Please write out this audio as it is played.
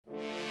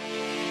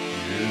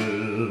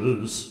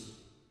Monsters.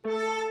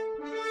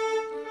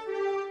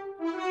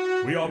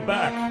 We are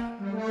back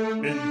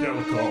in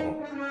Delco.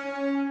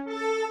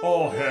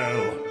 All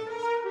hell.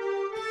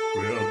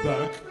 We're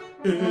back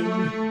in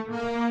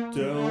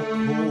Delco.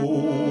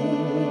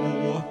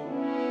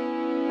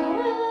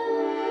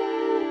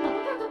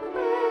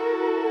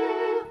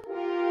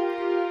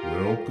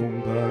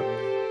 Welcome back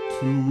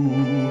to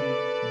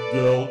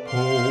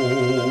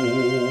Delco.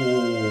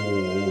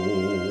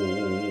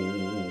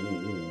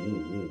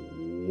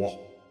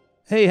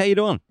 Hey, how you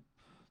doing?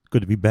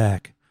 Good to be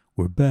back.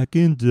 We're back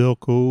in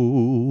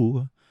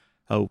Delco.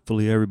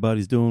 Hopefully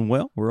everybody's doing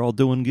well. We're all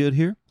doing good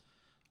here.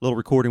 A little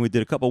recording we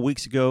did a couple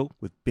weeks ago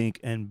with Bink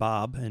and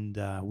Bob, and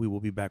we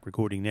will be back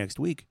recording next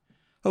week.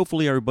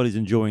 Hopefully everybody's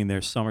enjoying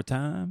their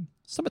summertime.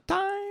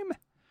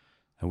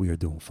 And we are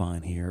doing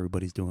fine here.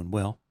 Everybody's doing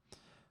well.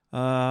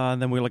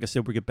 And then like I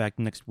said, we'll get back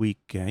next week.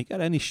 You got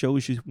any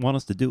shows you want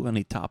us to do?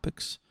 Any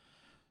topics?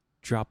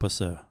 Drop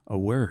us a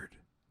word.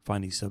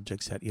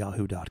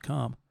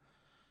 FindTheSubjects@yahoo.com.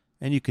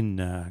 And you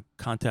can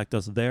contact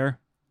us there.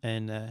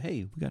 And,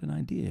 hey, we got an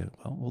idea.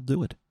 Well, we'll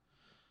do it.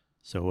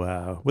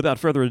 So, without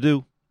further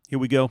ado, here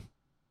we go. A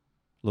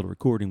little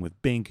recording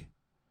with Bink,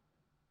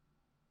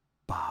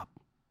 Bob,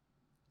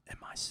 and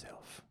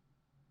myself.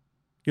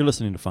 You're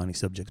listening to Finding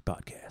Subjects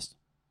Podcast.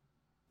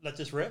 Let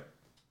this rip.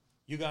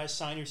 You guys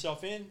sign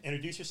yourself in,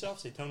 introduce yourself.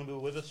 Say Tony will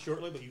be with us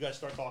shortly, but you guys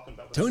start talking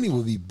about Tony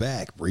will be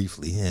back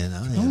briefly, and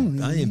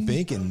I am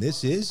Bink, and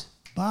this is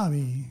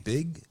Bobby.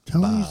 Big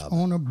Tony's Bob.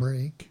 on a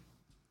break.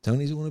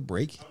 Tony's on a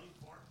break.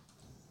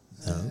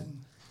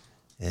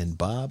 And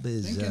Bob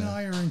is... Bink and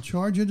I are in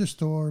charge of the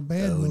store.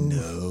 Bad oh, move.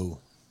 no.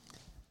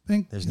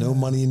 Bink, There's no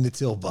money in the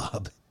till,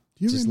 Bob. Do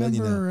you Just letting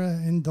you remember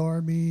know. in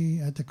Darby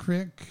at the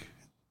creek?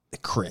 The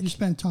crick. You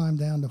spent time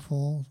down the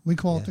falls. We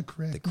call Yeah, it the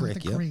creek. the creek,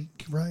 not the yep.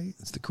 creek, right?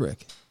 It's the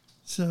crick.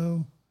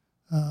 So,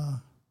 you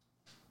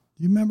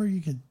remember you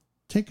could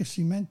take a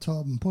cement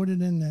tub and put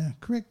it in the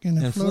creek and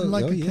it floated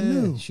like a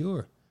canoe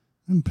Sure.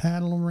 and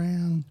paddle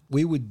around.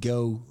 We would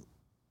go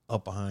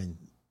up behind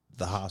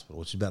the hospital,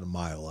 which is about a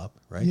mile up,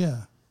 right?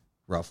 Yeah.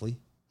 Roughly.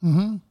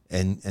 Mm-hmm.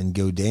 And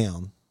go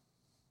down.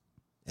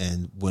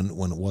 And when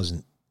it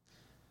wasn't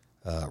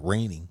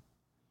raining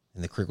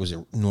and the creek was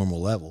at normal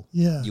level,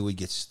 Yeah. you would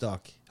get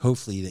stuck.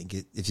 Hopefully you didn't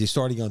get, if you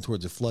started going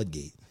towards a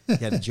floodgate, you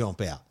had to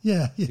jump out.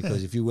 Yeah.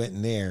 Because if you went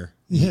in there,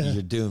 Yeah.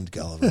 you're doomed,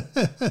 Gulliver.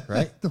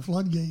 Right? The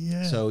floodgate,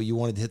 yeah. So you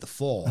wanted to hit the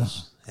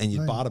falls and you'd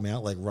Right. bottom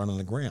out like run on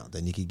the ground.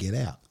 Then you could get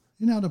out.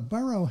 You know, the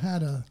borough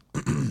had a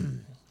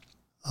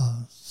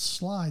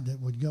slide that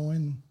would go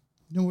in.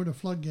 You know where the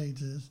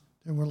floodgates is?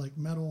 There were like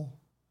metal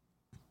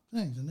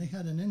things, and they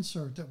had an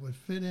insert that would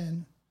fit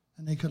in,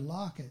 and they could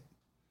lock it,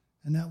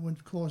 and that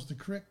would cause the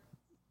creek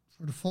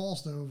for the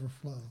falls to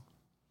overflow.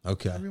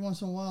 Okay. Every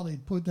once in a while,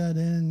 they'd put that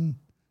in.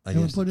 I They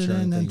would guess put to it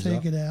churn in, then things take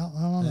up. it out.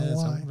 I don't know I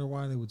why. wonder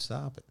why they would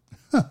stop it.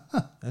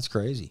 That's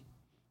crazy.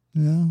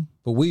 Yeah.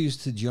 But we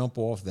used to jump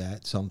off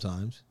that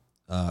sometimes.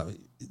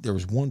 There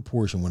was one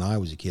portion when I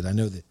was a kid. I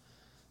know that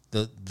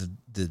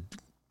the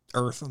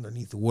earth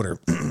underneath the water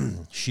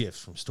shifts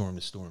from storm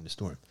to storm to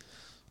storm.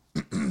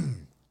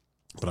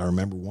 But I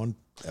remember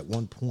at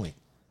one point,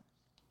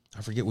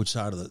 I forget which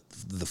side of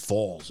the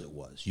falls it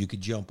was. You could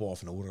jump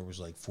off and the water was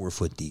like 4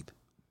 foot deep.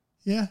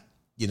 Yeah.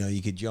 You know,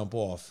 you could jump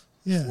off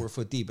Yeah. 4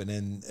 foot deep, and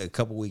then a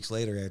couple weeks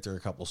later, after a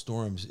couple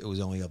storms, it was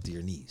only up to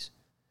your knees.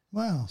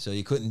 Wow. So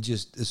you couldn't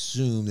just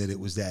assume that it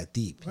was that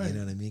deep. Right. You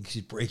know what I mean? Because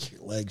you'd break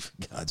your leg, for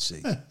God's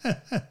sake.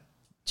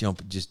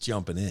 Just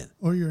jumping in.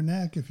 Or your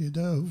neck if you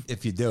dove.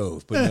 If you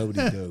dove, but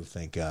nobody dove,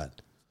 thank God.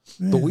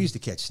 Yeah. But we used to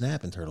catch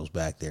snapping turtles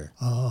back there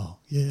Oh,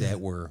 yeah. that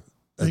were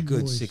a Big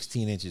good boys.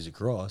 16 inches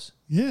across.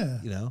 Yeah.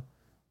 You know,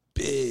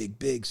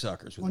 big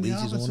suckers with On the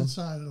leeches opposite on them.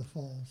 side of the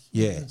falls.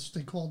 Yeah.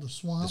 They called the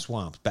swamp. The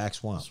swamps, back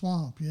swamp.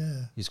 Swamp,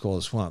 yeah. He's called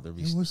a swamp. There'd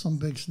be There was some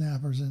big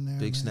snappers in there.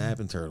 big man.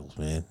 snapping turtles,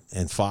 man,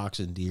 and fox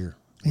and deer.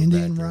 were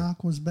Indian back there.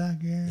 Rock was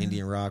back there.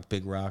 Indian Rock,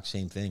 Big Rock,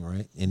 same thing,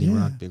 right? Indian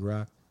Yeah. Rock, Big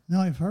Rock.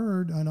 Now I've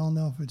heard, I don't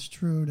know if it's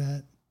true,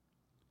 that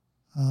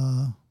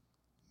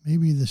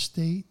maybe the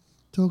state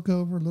took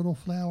over Little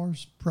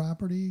Flowers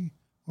property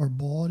or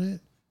bought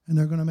it, and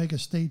they're going to make a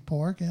state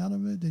park out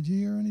of it. Did you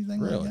hear anything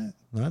like Really? that?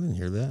 No, I didn't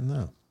hear that.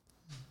 No.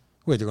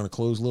 Wait, they're going to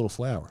close Little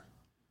Flower.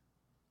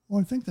 Well,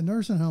 I think the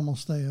nursing home will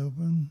stay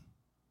open.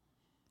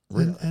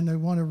 Really? And they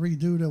want to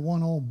redo the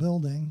one old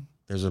building.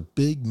 There's a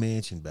big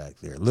mansion back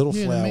there. Little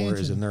Yeah, the Flower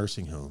is a mansion.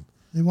 nursing home.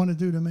 They want to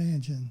do the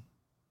mansion.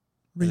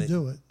 And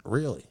Redo it.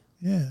 Really?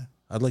 Yeah.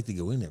 I'd like to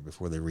go in there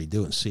before they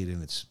redo it and see it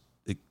in its,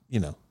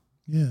 Yeah.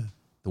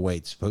 the way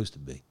it's supposed to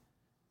be.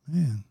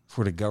 Man.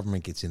 Before the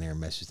government gets in there and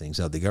messes things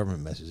up. The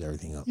government messes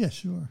everything up. Yeah,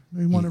 sure.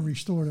 They want to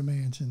restore the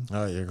mansion.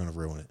 Oh, they're going to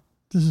ruin it.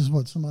 This is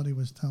what somebody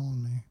was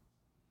telling me.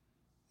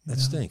 That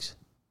stinks.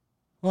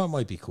 Well, it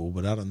might be cool,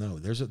 but I don't know.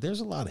 There's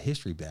a lot of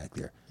history back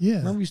there. Yeah.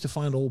 Remember we used to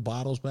find old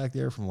bottles back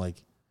there from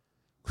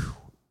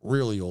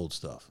really old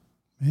stuff.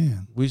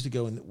 Man. We used to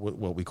go in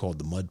what we called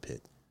the mud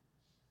pit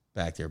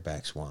back there,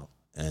 back swamp,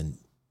 and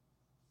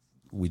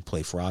we'd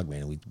play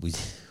frogman.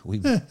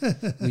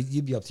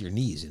 You'd be up to your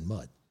knees in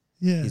mud.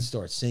 Yeah. You'd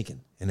start sinking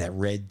in that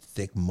red,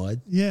 thick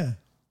mud. Yeah.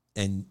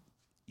 And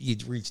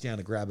you'd reach down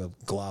to grab a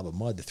glob of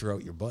mud to throw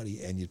at your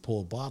buddy, and you'd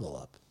pull a bottle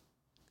up.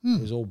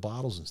 There's old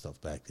bottles and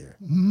stuff back there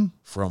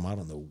from, I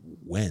don't know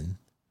when,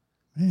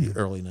 the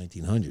early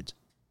 1900s.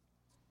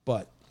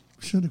 But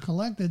Should have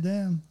collected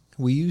them.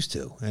 we used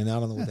to, and I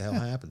don't know what the hell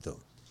happened to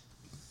them.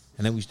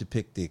 And then we used to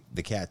pick the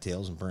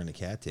cattails and burn the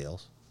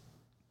cattails.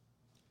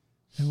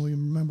 And we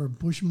remember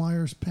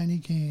Bushmeyer's penny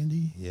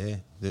candy. Yeah,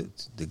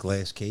 the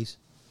glass case.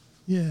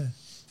 Yeah.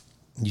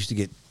 You used to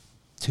get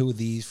 2 of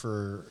these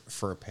for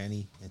a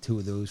penny and 2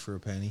 of those for a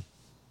penny.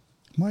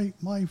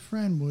 My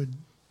friend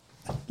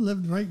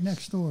lived right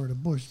next door to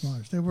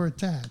Bushmeyer's. They were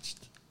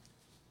attached.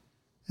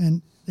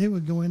 And they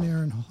would go in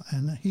there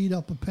and heat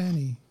up a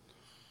penny.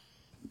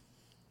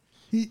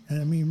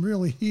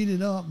 Really heat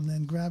it up and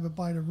then grab it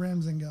by the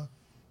rims and go,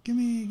 give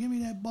me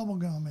that bubble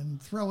gum,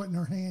 and throw it in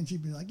her hand.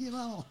 She'd be like, you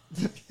little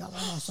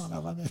son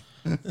of a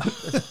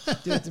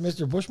bitch. Did it to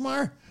Mr.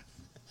 Bushmeyer?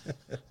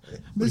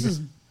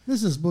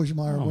 Mrs.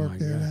 Bushmeyer Oh, worked my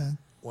there God. then.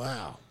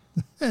 Wow.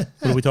 What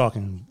are we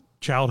talking?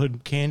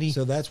 Childhood candy?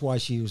 So that's why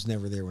she was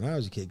never there when I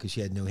was a kid, because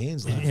she had no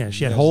hands left. Yeah,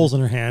 she had Because holes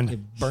in her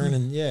hand,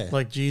 burning, yeah.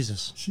 like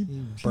Jesus. She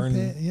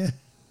burning- yeah.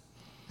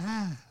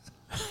 Ah.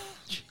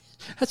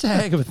 That's a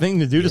heck of a thing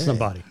to do to Yeah.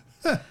 somebody.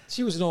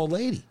 She was an old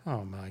lady.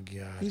 Oh my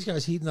God! These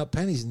guys heating up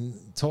pennies and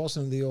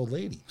tossing them to the old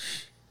lady.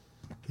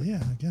 Yeah,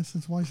 I guess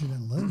that's why she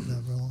didn't live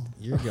that long.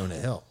 You're going to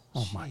hell.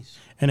 Oh my!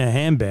 And a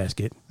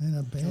handbasket. In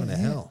a band. Going to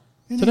hell.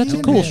 So that's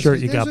a cool shirt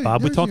you got,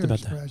 Bob. We talked about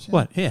that.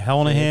 What? Yeah,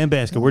 hell in a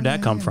handbasket. Where'd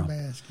that come from?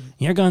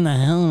 You're going to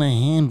hell in a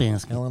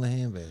handbasket. Hell in a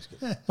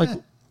handbasket. Like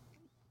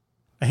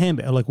a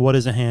handbasket. Like what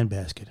is a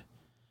handbasket?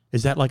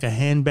 Is that like a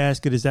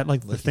handbasket? Is that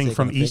like the Like thing taking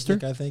from a Easter?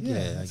 picnic, I think.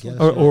 Yeah, I guess.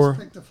 Or-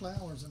 Pick the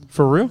flowers and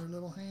For put real? in their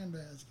little hand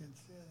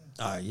baskets.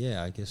 Yeah.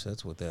 Yeah, I guess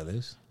that's what that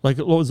is. Like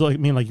what was like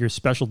mean like your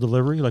special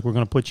delivery? Like we're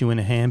gonna put you in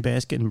a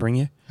handbasket and bring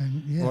you?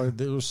 And, yeah. Or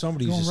there was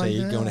somebody who used to Going say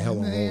right you're going to hell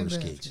down on in the roller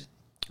handbasket. skates.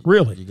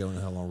 Really? You're going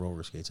to hell on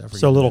roller skates. I forget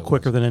So a little what that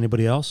quicker was. than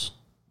anybody else?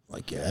 I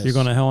guess. You're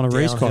going to hell in a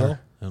race car.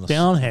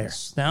 Downhill.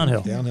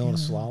 Downhill in a Yeah.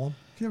 slalom.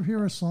 Did you ever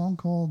hear a song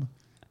called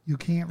 "You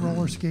Can't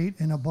Roller Skate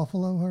in a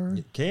Buffalo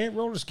Herd"? Can't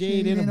roller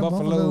skate in a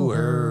buffalo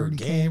herd.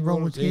 Can't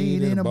roller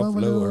skate in a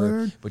buffalo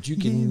herd. But you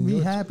can be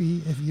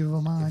happy if you have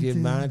a mind if you to.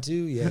 mind to,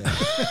 yeah.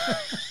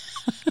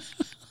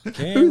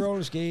 Can't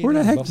roller skate. Where the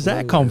in a heck does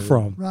that buffalo come herd.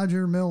 from?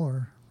 Roger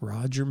Miller.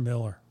 Roger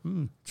Miller.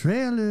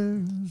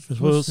 Trailers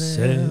Will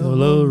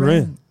sell or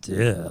rent.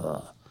 Yeah.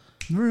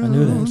 I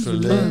knew that. Rooms For for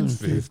less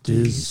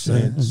 50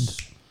 cents.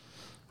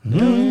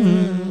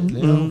 Mm-hmm.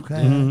 No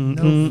cat,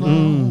 no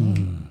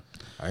phone.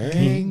 I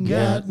Ain't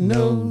got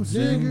no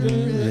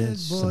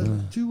cigarettes,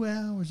 but 2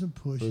 hours of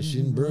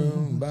pushing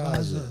broom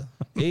buys a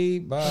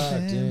 8 by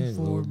 10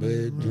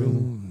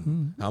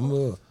 4-bedroom. I'm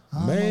a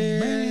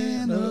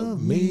man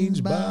of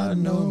means by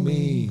no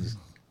means.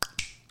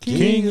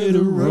 King of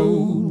the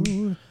road.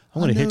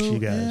 I'm going to hit you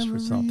guys for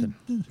something.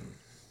 I'm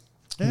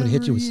going to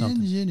hit you with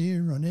something.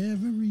 Engineer on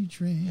every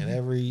train. And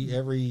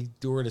every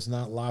door that's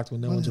not locked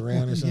when no one's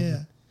around or something.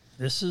 Yeah.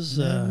 This is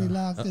Every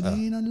lock that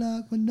ain't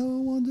unlocked when no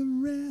one's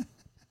around.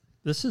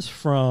 this is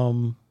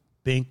from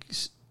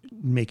Bink's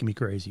making me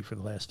crazy for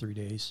the last 3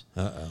 days.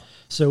 Uh-oh.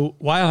 So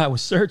while I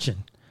was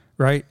searching,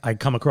 right, I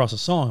come across a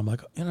song. I'm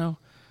like,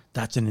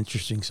 that's an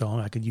interesting song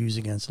I could use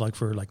against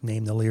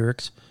name the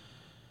lyrics.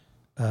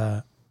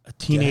 A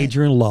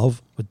Teenager in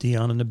Love with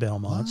Dion and the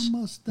Belmonts. Why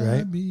must I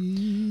right?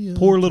 be a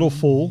Poor Little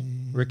Fool,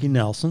 Ricky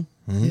Nelson.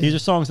 Mm-hmm. These are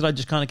songs that I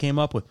just kind of came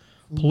up with.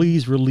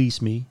 Please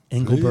Release Me,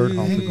 Engelbert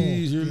Humperdinck.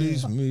 Please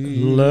release me.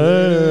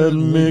 Let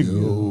me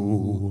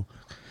go.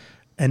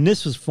 And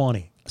this was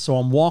funny. So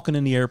I'm walking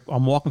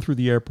through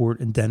the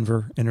airport in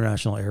Denver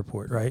International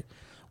Airport, right?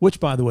 Which,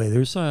 by the way,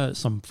 there's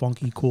some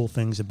funky, cool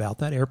things about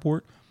that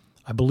airport.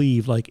 I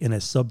believe, like in a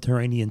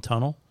subterranean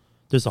tunnel,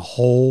 there's a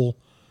whole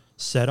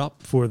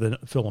setup for the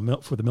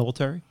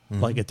military,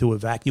 like to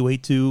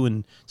evacuate to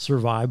and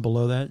survive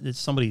below that. It's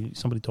somebody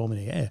told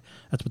me, yeah,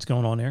 that's what's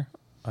going on there.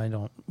 I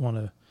don't want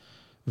to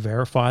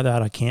verify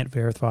that. I can't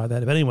verify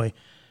that. But anyway,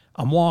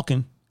 I'm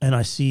walking and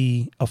I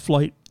see a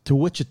flight to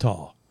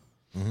Wichita,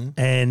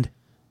 and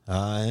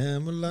I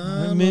am a I'm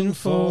lineman in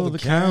for the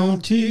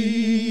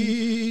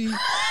county.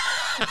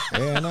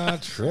 and I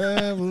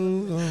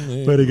travel on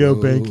the Way to go,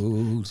 roads.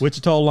 Bink.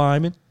 Wichita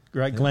lineman,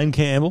 right? Glenn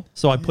Campbell.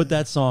 So I put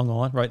that song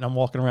on, right? And I'm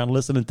walking around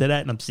listening to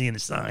that, and I'm seeing a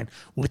sign,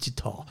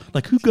 Wichita.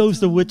 Like, who goes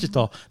to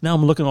Wichita? Now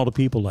I'm looking at all the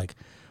people like,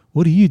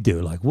 what do you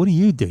do? Like, what do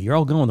you do? You're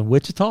all going to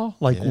Wichita?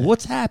 Like,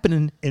 what's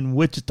happening in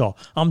Wichita?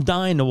 I'm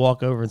dying to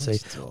walk over and say,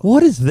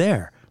 what is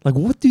there? Like,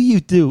 what do you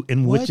do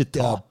in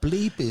Wichita? What the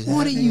bleep is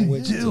What do happening you in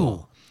Wichita?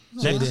 do?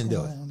 So you didn't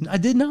do it. I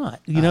did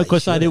not,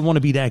 because I didn't want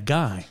to be that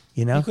guy,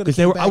 could've because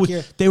came back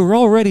here. they were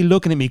already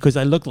looking at me because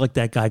I looked like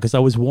that guy because I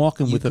was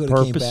walking You with a could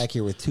have came purpose. back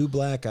here with 2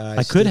 black eyes,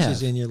 I could stitches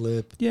have. in your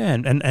lip, Yeah,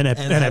 and had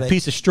a a-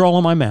 piece of straw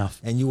in my mouth.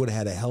 and you would have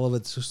had a hell of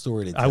a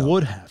story to tell. I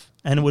would have,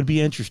 and it would be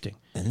interesting.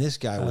 And this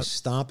guy was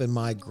stomping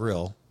my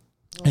grill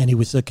And he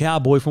was a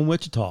cowboy from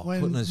Wichita.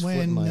 Putting his foot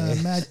in When my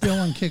ass. Matt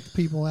Dillon kicked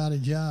people out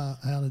of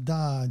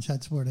Dodge,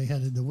 that's where they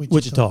headed to Wichita.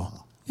 Wichita.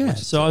 Yeah,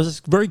 so I was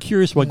just very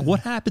curious, like,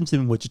 what happens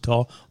in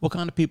Wichita? What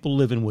kind of people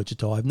live in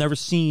Wichita? I've never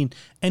seen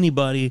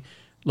anybody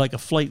like a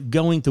flight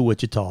going to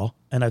Wichita,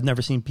 and I've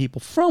never seen people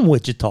from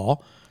Wichita.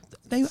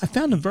 I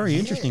found them very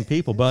interesting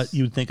people, but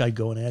you'd think I'd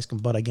go and ask them.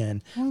 But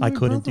again, Well, I my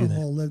couldn't do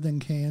brother-in-law that. lived in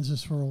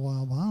Kansas for a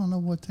while, but I don't know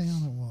what town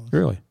it was.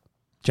 Really?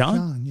 John?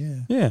 John, yeah.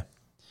 Yeah.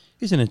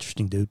 He's an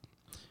interesting dude.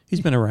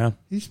 He's been around.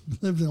 He's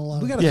lived in a lot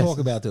We of... got to Yes. talk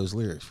about those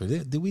lyrics.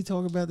 Did we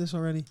talk about this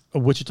already? A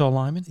Wichita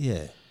lineman?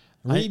 Yeah.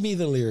 Read me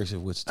the lyrics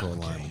of Wichita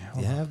Lineman. Do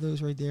you have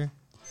those right there?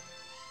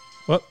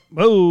 What?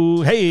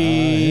 Oh,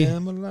 hey. I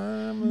am a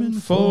lineman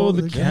For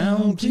the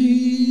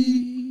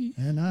county.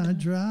 And I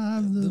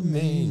drive the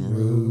main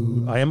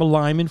road. I am a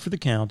lineman for the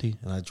county.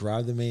 And I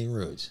drive the main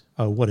roads.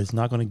 Oh, what? It's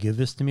not going to give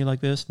this to me like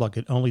this? Like,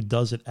 it only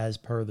does it as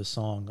per the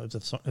song.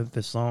 If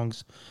the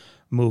song's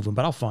moving.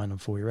 But I'll find them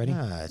for you. Ready?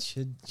 It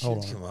should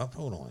Hold on. come up.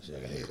 Hold on a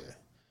second here.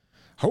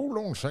 Hold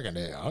on a second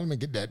there. Let me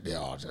get that there.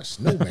 It's a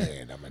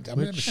snowman. I'm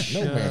a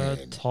snowman.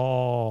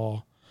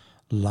 Wichita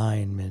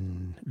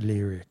lineman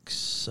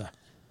lyrics.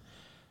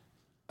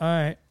 All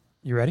right.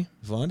 You ready?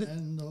 Find it?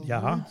 And the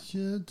Yeah.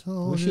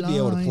 Wichita We should be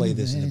able to play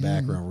this in the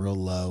lineman background real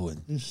low.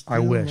 And is I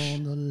still wish.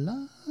 on the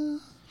line.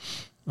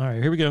 All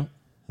right. Here we go.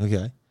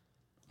 okay.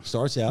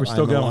 Starts out. We're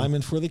still I'm a going.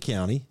 lineman for the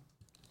county,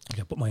 I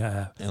got to put my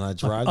and I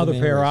drive the other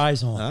main pair of roads.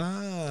 eyes on.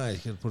 Ah, he's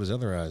gonna put his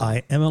other eyes on.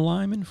 I am a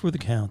lineman for the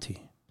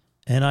county,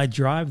 and I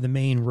drive the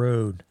main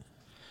road,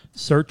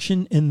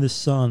 searching in the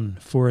sun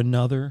for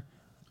another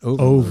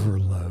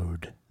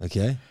overload.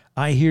 Okay.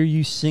 I hear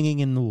you singing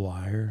in the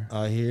wire.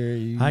 I hear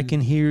you. I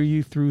can hear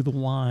you through the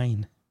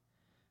wine,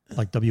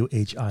 like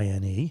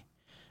WHINE,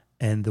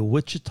 and the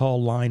Wichita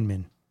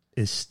lineman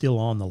is still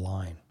on the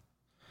line,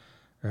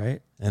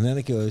 right? And then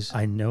it goes.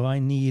 I know I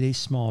need a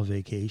small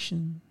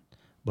vacation,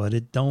 but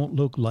it don't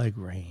look like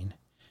rain.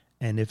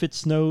 And if it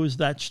snows,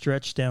 that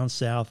stretch down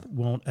south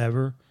won't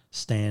ever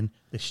stand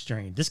the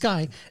strain. This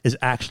guy is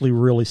actually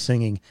really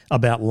singing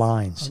about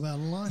lines. About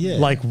a line. Yeah.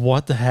 Like,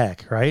 what the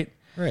heck, right?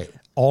 Right.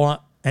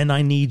 And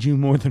I need you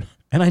more than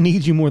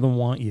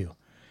want you.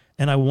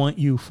 And I want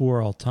you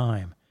for all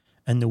time.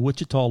 And the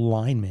Wichita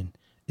lineman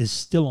is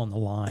still on the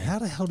line. How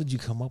the hell did you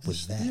come up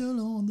with that? Still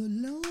on the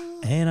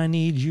line. And I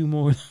need you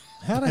more.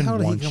 How the and hell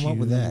did he want come up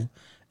with you. that?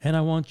 And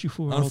I want you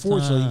for all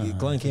Unfortunately, time.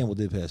 Glenn Campbell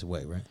did pass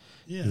away, right?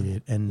 Yeah. He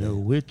did. And the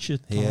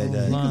Wichita He had, he could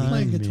He could play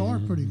lineman guitar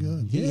pretty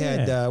good. He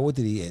Yeah. had what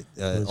did he get?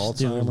 was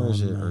still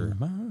Alzheimer's on or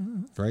my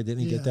mind. right? Didn't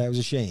he Yeah. get that? It was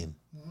a shame.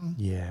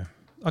 Yeah.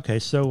 Okay,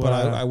 so But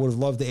I would have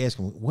loved to ask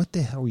him, what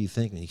the hell were you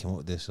thinking when you came up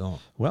with this song?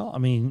 well, I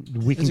mean,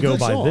 we It's can a go good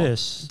by song.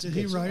 this. Did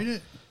he write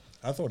it?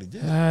 I thought he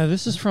did.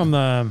 This is from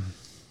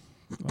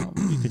well,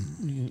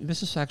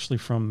 this is actually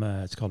from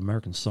it's called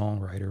American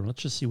Songwriter.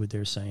 Let's just see what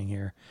they're saying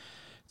here.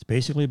 It's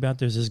basically about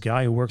there's this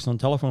guy who works on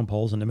telephone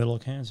poles in the middle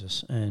of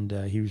Kansas, and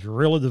he was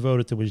really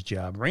devoted to his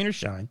job, rain or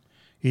shine.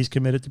 He's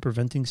committed to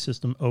preventing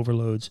system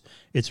overloads.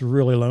 It's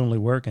really lonely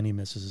work, and he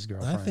misses his I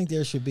girlfriend. think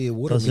there should be a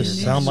water Does meter.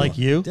 this sound song. like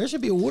you? There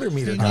should be a water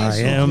meter. He now. needs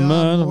I some am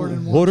job a more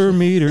than once. water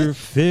meter I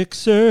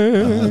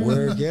fixer.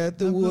 work at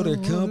the water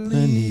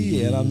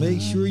company, and I make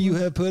sure you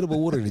have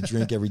potable water to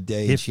drink every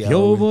day. and If shower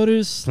your with.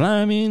 water's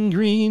slimy and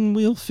green,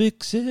 we'll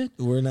fix it.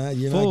 You're not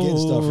getting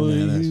stuff from for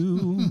that.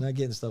 you. Not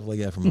getting stuff like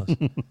that from us.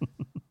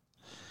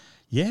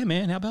 Yeah,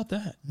 man. How about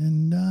that?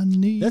 And I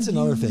need That's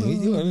another you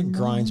thing. You know, it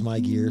grinds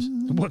my gears.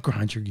 What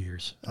grinds your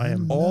gears? I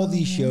am All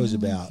these shows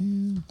about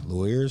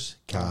lawyers,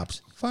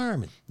 cops,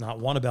 firemen. not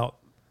one about.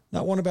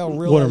 Not one about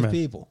real Watermen. life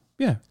people.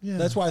 Yeah. Yeah.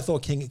 That's why I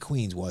thought King of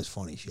Queens was a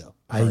funny show.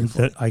 I Very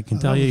funny. can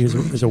tell you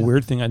is a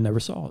weird thing. I never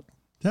saw it.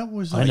 That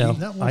was. I know.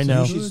 That was I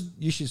know.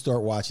 You should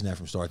start watching that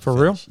from start to For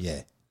finish.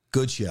 Yeah.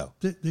 Good show.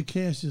 The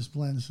cast just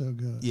blends so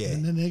good. Yeah.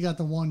 And then they got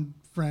the one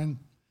friend,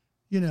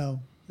 you know,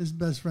 his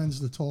best friend's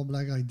the tall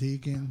black guy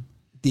Deacon,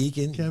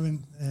 Deacon,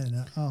 Kevin,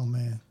 and oh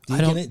man,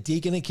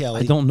 Deacon and Kelly.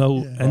 I don't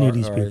know Yeah. any of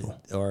these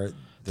people. Or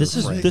This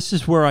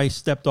is where I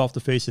stepped off the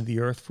face of the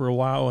earth for a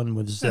while and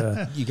was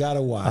you got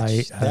to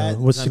watch. I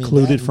was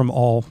secluded from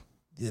all.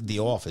 The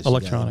Office.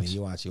 Electronics.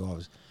 You watch The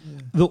Office.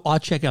 I'll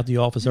check out The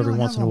Office every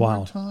once in a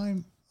while.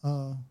 Time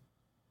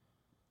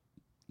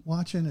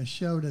watching a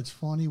show that's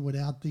funny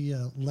without the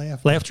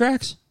laugh. Laugh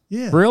tracks?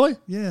 Yeah. Really?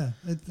 Yeah.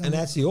 And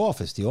that's The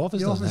Office. The Office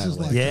the doesn't office have is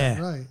laugh like Yeah.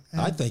 that, right?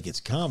 I think it's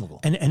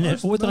comical. And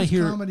what did I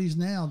hear? Comedies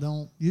now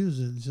don't use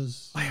it. It's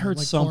just I heard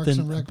like Parks something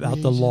and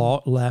about the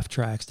Recreation. laugh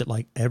tracks that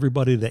like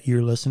everybody that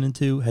you're listening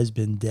to has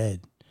been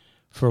dead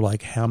for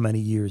like how many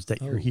years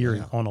that you're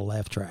hearing wow. on a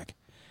laugh track.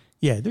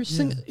 Yeah, there's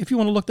if you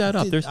want to look that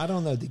up, there's I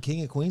don't know. Did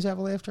King of Queens have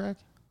a laugh track?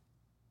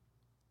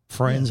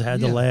 Friends Yeah,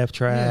 had yeah, the laugh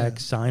track, yeah.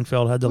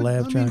 Seinfeld had the But,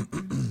 laugh I track.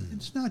 mean,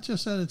 it's not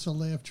just that it's a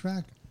laugh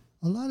track.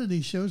 A lot of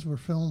these shows were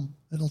filmed.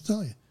 It'll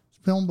tell you it's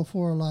filmed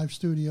before a live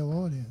studio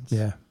audience.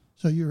 Yeah.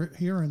 So you're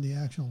hearing the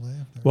actual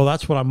laughter. Well,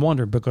 that's what I'm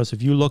wondering because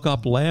if you look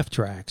up laugh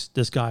tracks,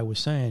 this guy was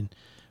saying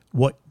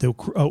what it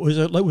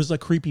was a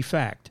creepy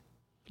fact.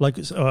 Like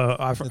But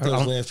I those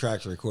don't- laugh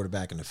tracks were recorded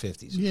back in the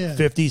 50s. Yeah.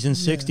 50s and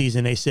 60s,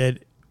 and they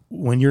said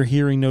when you're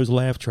hearing those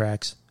laugh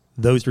tracks,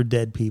 those are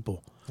dead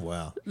people.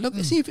 Wow. Look,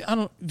 see if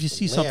if you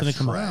see something that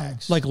come up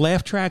tracks. like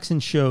laugh tracks in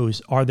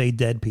shows. Are they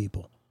dead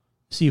people?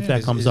 See if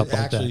that comes Is up it like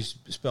actually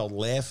that. spelled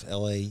laugh,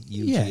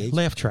 L-A-U-G-H? Yeah,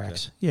 laugh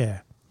tracks.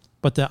 Yeah,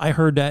 but I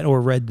heard that or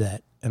read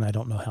that, and I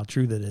don't know how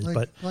true that is.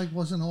 Like, but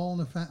wasn't All in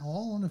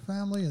the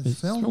Family is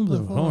it's filmed filmed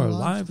before or a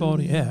live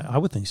audio. Yeah, I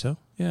would think so.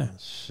 Yeah.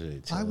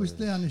 Shit, I was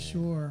down the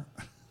shore,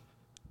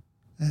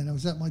 and I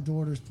was at my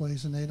daughter's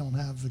place, and they don't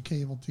have the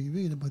cable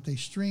TV, but they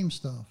stream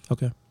stuff.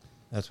 Okay.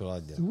 That's what I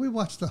did. So we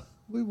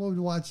would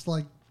watch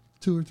like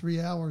 2 or 3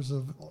 hours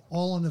of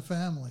All in the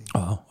Family.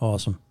 Oh,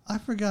 awesome. I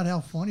forgot how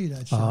funny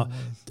that show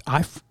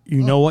was.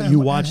 You know what? And- You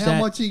and watched how that.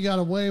 much he got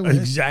away with.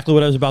 Exactly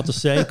what I was about to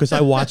say because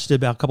I watched it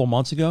about a couple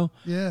months ago.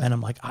 Yeah. And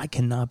I'm like, I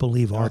cannot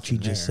believe Archie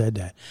just there. said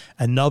that.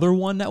 Another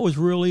one that was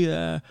really,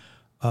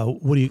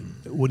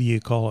 what do you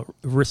call it?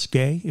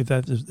 Risque, if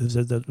that is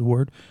that the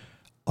word?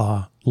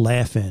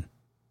 Laughing.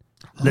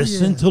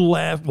 Listen yeah.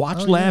 to watch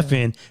Oh,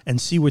 laughing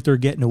and see what they're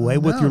getting away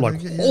with. know, You're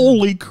like, they get- yeah.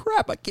 holy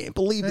crap! I can't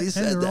believe they And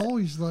said they're that.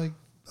 always like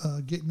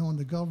getting on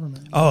the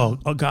government. Oh,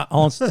 God,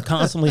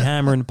 constantly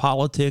hammering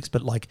politics,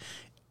 but like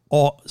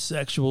all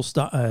sexual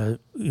stuff,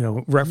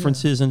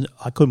 references, and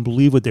I couldn't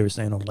believe what they were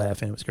saying on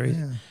Laughing. It was crazy.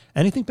 Yeah.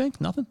 Anything,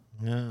 Pink? Nothing?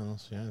 No, I don't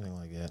see anything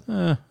like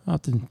that. I'll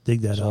have to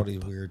dig that All up. these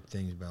weird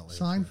things about laugh.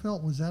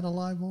 Seinfeld, was that a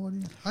live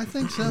audience? I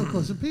think so,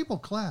 because the people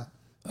clap.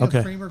 You know,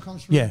 Okay. Kramer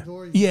comes through Yeah. the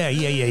door. Yeah.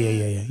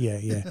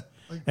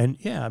 Like- And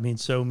yeah, I mean,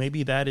 so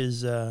maybe that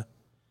is,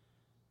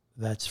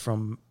 that's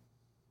from,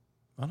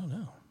 I don't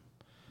know.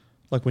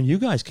 Like when you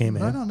guys came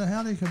I in, don't know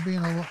how they could be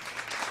in a.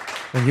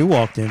 when you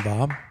walked in,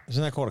 Bob,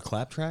 Isn't that called a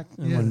clap track?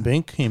 and Yeah. when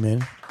Bink came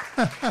in,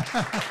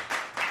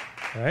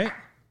 right?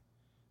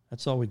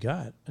 That's all we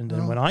got. And then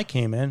Well- when I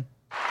came in,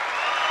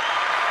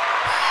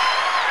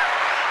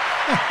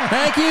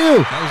 thank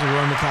you. That was a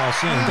Roman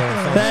Coliseum going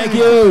fast. Thank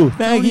you.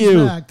 Thank Tony's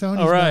you. back. Tony's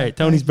All right. back.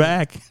 Tony's Thank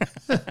back.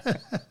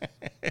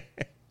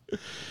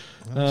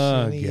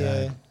 Oh,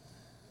 God.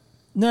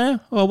 No.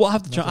 Well, we'll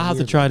have to try. Nothing I'll have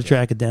to weird try like to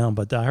track it down.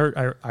 But I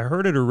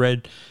heard it or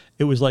read.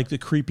 It was like some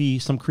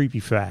creepy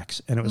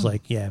facts, and it was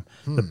like, yeah,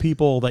 the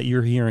people that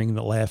you're hearing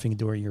that laughing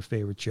during your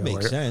favorite show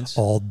Makes are sense.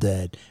 all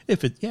dead.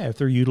 If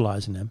they're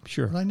utilizing them,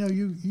 sure. But I know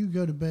you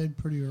go to bed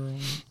pretty early.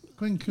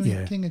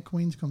 Yeah. King of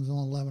Queens comes on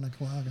 11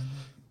 o'clock.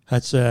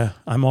 That's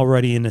I'm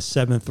already in the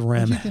 7th But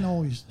REM you can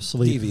always.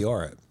 sleep.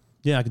 DVR it.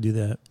 Yeah, I could do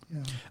that.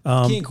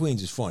 Yeah. King of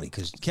Queens is funny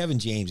because Kevin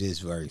James is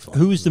very funny.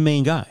 Who's the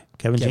main guy?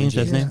 Kevin Kevin James?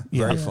 That's his James. name.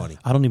 Very Yeah. funny.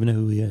 I don't even know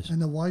who he is.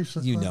 And the wife's.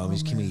 You know him.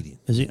 He's a man. comedian.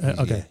 Is he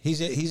okay?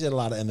 Yeah. He's at a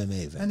lot of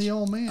MMA events. And the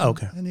old man.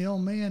 Okay. And the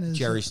old man is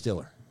Jerry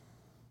Stiller.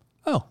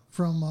 Oh,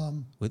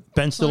 from.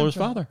 Ben Stiller's Seinfeld.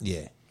 father.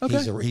 Yeah. Okay.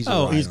 He's a He's writer good.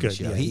 on the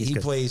show. Yeah, he he's he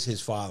good. plays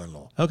his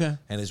father-in-law. Okay.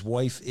 And his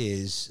wife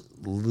is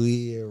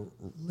Leah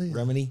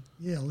Remini.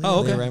 Yeah. Leah. Oh,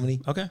 okay. Leah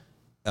Remini. Okay.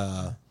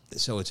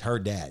 So it's her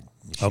dad.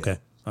 in the show. Okay.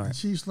 All right.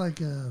 She's like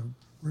a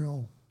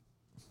real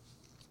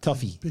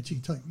Toughy.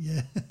 bitchy type.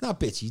 Yeah. Not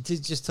bitchy.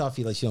 Just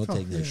toughy. Like she don't Tough,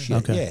 take no yeah. shit.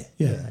 Okay.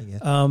 Yeah.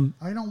 Yeah.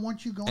 I don't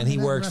want you going. And he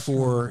to that works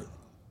restaurant. for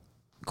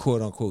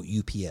quote unquote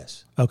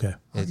UPS. Okay.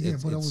 Yeah,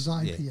 but it was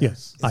IPS.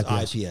 Yes.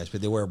 It's IPS,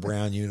 but they wear a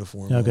brown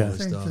uniform. Okay. And all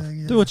this Same stuff.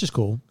 thing. Yeah. Which is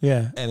cool.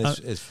 Yeah. And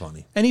it's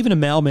funny. And even a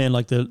mailman,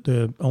 like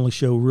the only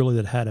show really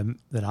that had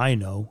that I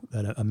know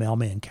that a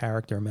mailman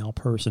character, a mail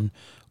person,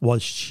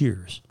 was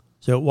Cheers.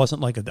 So it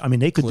wasn't like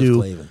they could Cliff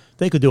Clavin.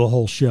 they could do a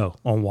whole show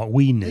on what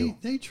we knew.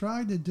 They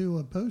tried to do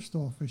a post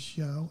office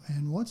show,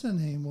 and what's her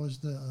name was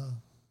the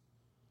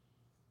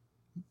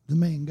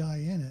main guy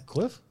in it.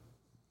 Cliff?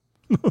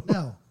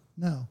 No,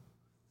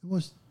 it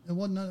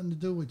wasn't nothing to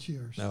do with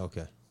Cheers. Oh,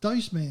 okay.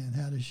 Dice Man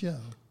had a show,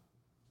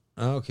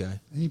 Oh, okay.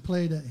 and he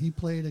played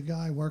a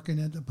guy working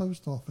at the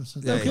post office.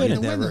 And Yeah, like he the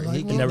can never, window, like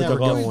he can Will never go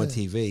go on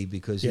Poison. TV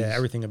because Yeah, he's,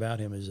 everything about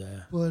him is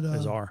But,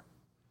 bizarre.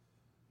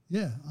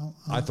 Yeah,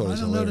 I thought it was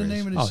I don't know the hilarious.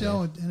 name of the Oh,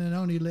 show, and it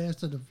only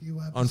lasted a few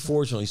episodes.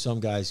 unfortunately, some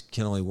guys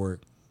can't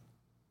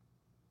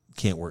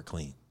work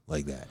clean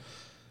like that.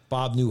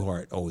 Bob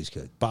Newhart always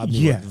could. Bob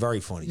Newhart, Yeah.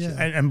 very funny. Yeah.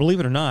 Show. And believe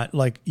it or not,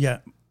 and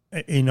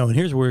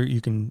here's where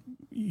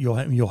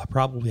you'll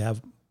probably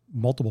have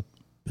multiple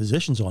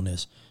positions on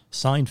this.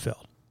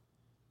 Seinfeld,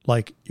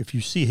 like if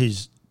you see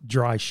his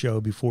dry show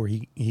before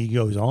he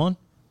goes on,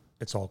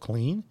 it's all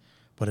clean,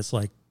 but it's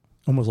like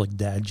almost like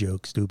dad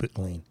joke, stupid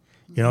clean.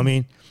 You know what I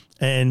mean?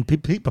 And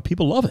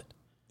people love it.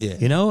 Yeah.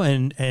 You know,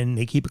 and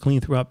they keep it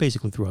clean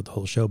basically throughout the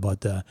whole show.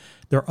 But there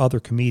are other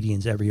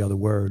comedians, every other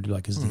word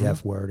like is the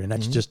F word, and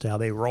that's just how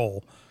they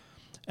roll.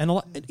 And a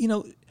lot,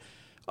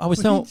 I was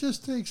But telling. he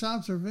just takes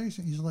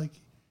observation. He's like,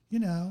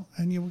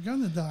 and you go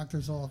to the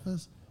doctor's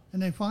office,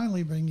 and they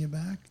finally bring you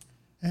back,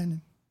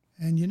 and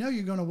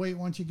you're going to wait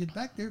once you get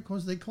back there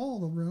because they call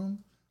the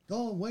room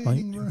the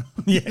waiting room.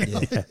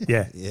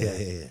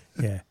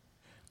 Yeah.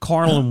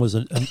 Carlin was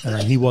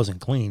he wasn't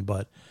clean,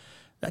 but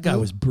that guy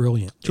was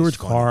brilliant. George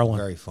Funny, Carlin.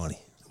 very funny.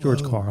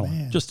 George Whoa, Carlin,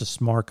 man. just a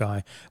smart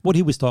guy. What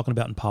he was talking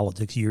about in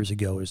politics years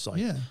ago is like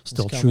Yeah.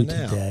 still It's true coming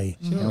now. today.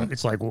 You know,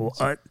 it's like,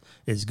 what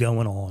is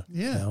going on?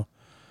 Yeah. You know?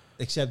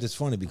 Except it's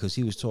funny because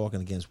he was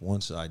talking against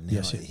one side. Now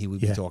Yes, he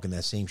would yeah. be talking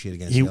that same shit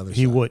against the other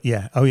He side. would,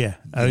 yeah. Oh, yeah.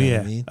 Oh, You know yeah.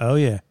 what I mean? Oh,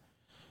 yeah.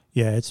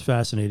 Yeah, it's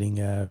fascinating.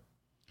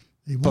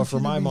 They But want for you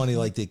to my be-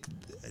 money,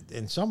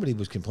 and somebody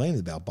was complaining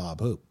about Bob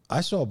Hope.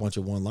 I saw a bunch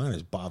of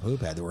one-liners Bob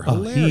Hope had that were Oh,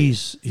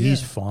 hilarious.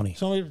 he's Yeah. funny.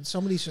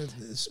 Somebody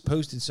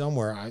posted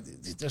somewhere.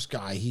 This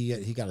guy,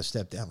 he got to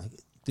step down. Like,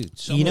 dude,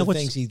 some You know of the what's-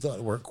 things he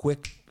thought were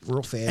quick,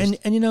 real fast.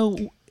 And you know,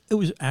 it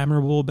was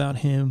admirable about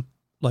him,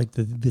 like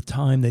the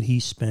time that he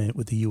spent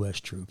with the U.S.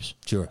 troops.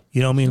 sure,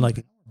 You know what I mean?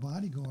 Like,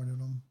 bodyguarded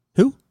him.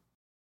 who?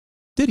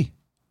 Did he?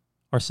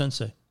 Our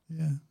sensei.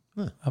 Yeah.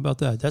 How about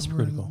that? That's Over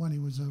pretty in- cool. when he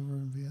was over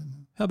in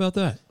Vietnam. How about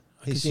that?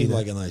 I he can see seemed that.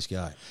 like a nice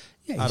guy.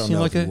 Yeah, he I don't seemed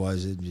know like if he a-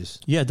 was. It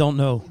just Yeah, don't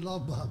know. He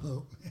loved Bob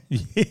Hope.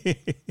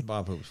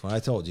 Bob Hope was fine. I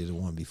told you the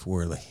one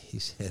before. Like he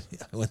said,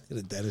 I went to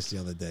the dentist the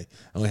other day.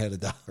 I only had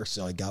 $1,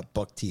 so I got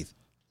buck teeth.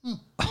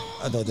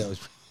 I thought that was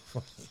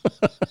funny.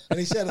 And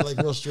he said it like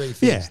real straight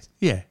Yeah, faced.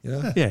 yeah,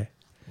 Yeah. yeah.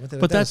 Went to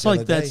the But dentist that's the like-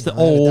 other day. that's the I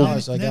had old-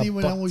 $1, so I then got he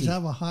would buck always teeth.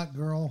 have a hot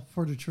girl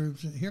for the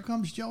troops. And here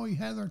comes Joey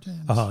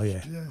Heatherton. Oh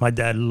yeah, my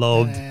dad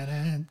loved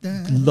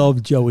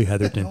Loved Joey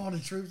Heatherton. all the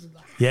troops.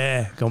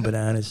 Yeah, going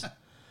bananas.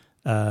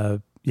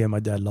 Yeah, my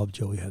dad loved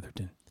Joey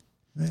Heatherton.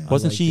 Man,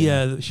 Wasn't like she?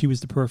 that. She was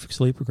the perfect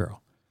sleeper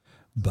girl.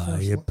 Buy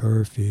first a one.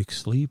 perfect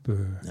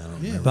sleeper. I don't Yeah.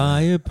 remember.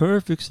 Buy a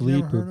perfect You never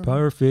sleeper. heard of her?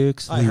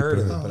 Perfect sleeper. I heard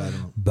of it, but I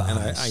don't. By And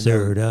I know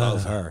Serta.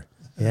 of her.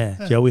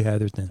 Yeah, Joey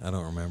Heatherton. I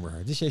don't remember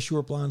her. Did she have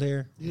short blonde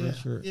hair? yeah, Real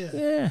short? yeah.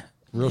 Yeah.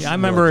 Real Yeah, short, I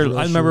remember. real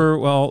I remember.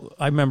 Well,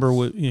 I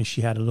remember.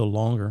 She had a little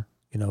longer.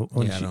 You know,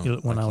 when Yeah,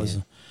 I was.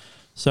 can't.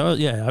 So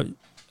yeah,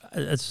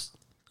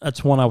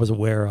 that's one I was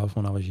aware of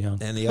when I was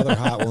young. And the other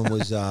hot one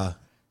was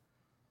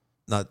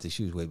not that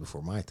she was way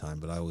before my time,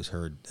 but I always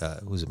heard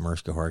was it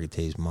Mariska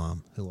Hargitay's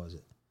mom? Who was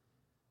it?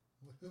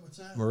 What's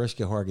that?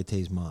 Mariska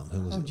Hargitay's mom.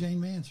 Who was Oh, it?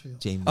 Jane Mansfield.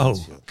 Jane Oh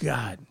Mansfield.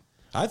 God!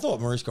 I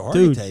thought Mariska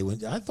Dude.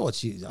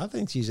 Hargitay. I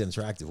think she's an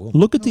attractive woman.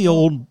 Look at the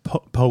old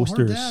Well, her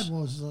posters. dad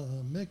was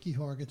Mickey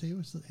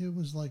Hargitay. He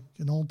was like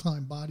an old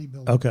time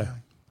bodybuilder. Okay.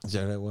 guy. Is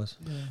that what it was?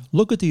 Yeah.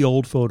 Look at the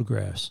old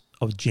photographs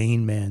of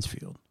Jane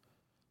Mansfield.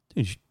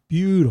 Dude, she's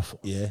beautiful.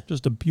 Yeah,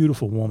 Just a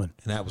beautiful woman.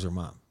 and that was her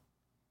mom.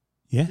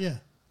 Yeah. Yeah.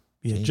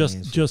 Yeah. Jane Just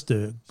Mansfield. just a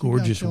She got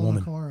gorgeous killed in a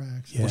woman. car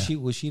accident. Yeah.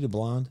 Was she the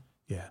blonde?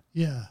 Yeah.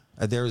 Yeah.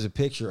 There was a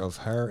picture of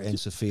her and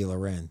Sophia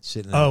Loren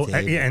sitting at Oh, the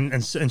table. yeah,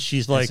 and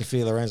she's And like,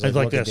 Sophia Loren's it's like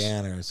like looking this.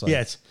 down at her. It's like,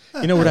 yeah. It's,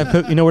 you know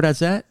where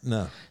that's at?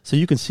 no. So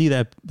you can see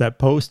that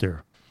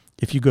poster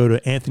if you go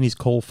to Anthony's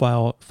Coal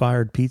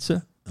Fired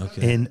Pizza.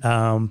 Okay. And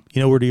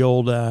you know where the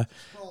old Oh,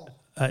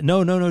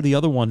 no, the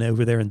other one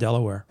over there in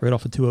Delaware, right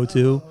off of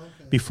 202,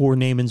 before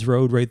Naaman's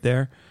Road, right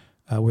there,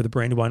 where the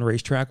Brandywine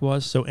racetrack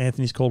was. So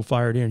Anthony's Coal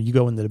Fired Inn. You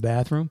go into the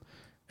bathroom,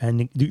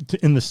 and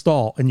in the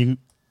stall, and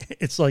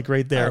it's like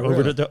right there Oh,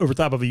 really? over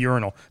top of a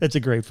urinal. It's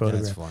a great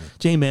photograph. That's funny.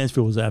 Jane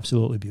Mansfield was an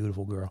absolutely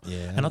beautiful girl. Yeah, I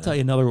and I'll know. tell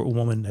you another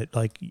woman that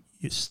like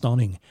is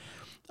stunning,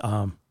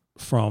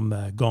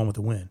 from Gone with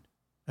the Wind.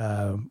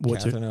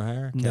 What's Catherine her?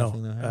 O'Hara? No.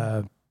 Kathleen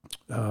O'Hara?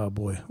 Oh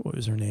boy, what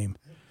was her name?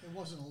 it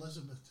wasn't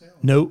Elizabeth Taylor.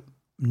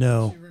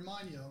 No. She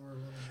reminded you of her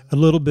a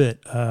little bit.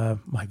 A little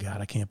bit. My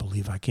God, I can't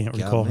believe I can't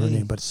recall her me.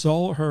 name. But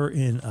saw her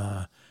in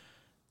a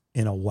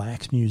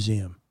wax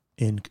museum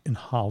in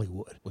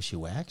Hollywood. Was she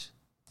wax?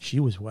 She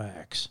was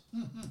wax.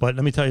 But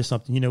let me tell you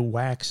something. You know,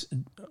 wax.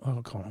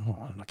 Oh, hold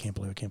on. I can't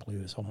believe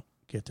this. Hold on.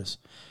 Get this.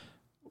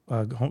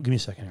 Give me a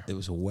second here. It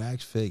was a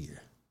wax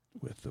figure.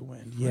 With the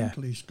Wind. Yeah.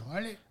 Frankly,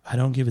 Scarlett. I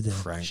don't give a damn.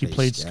 Frankly, She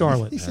played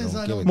Scarlett. Scarlet. He says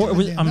don't I give don't a give a It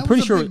was- damn. I'm That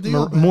pretty was a sure big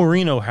deal back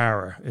Maureen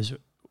O'Hara is.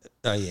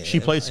 Oh yeah. She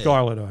played Yeah.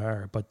 Scarlett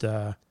O'Hara, but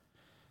oh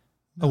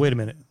wait a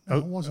minute. No,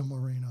 it Oh wasn't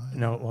Marina.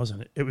 no, it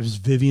wasn't. It was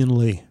Vivian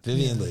Lee.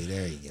 Vivian Lee.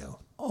 There you go.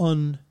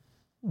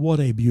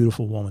 What a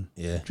beautiful woman.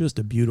 Yeah. Just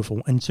a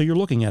beautiful. And so you're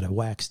looking at a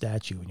wax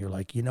statue, and you're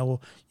like,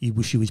 you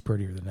wish she was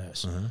prettier than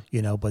this.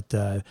 But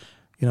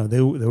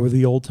they were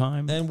the old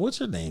time. And what's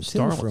her name? Too,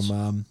 Starlets.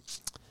 from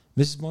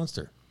Mrs.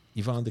 Munster.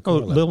 Yvonne Oh,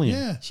 DeCorlo. Lillian.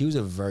 Yeah. She was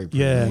a very pretty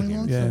Yeah. Lily lady.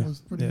 Munster yeah, was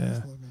pretty yeah. nice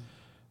looking.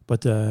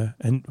 But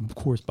and of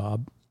course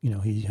Bob,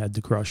 he had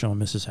the crush on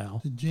Mrs. Howe.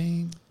 The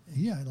Jane.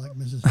 Yeah, I like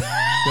Mrs.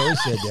 He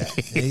always said that.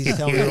 And he's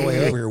telling me on the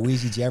way over here,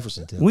 Wheezy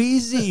Jefferson too.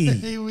 Wheezy.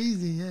 Hey,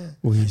 Weezy, yeah.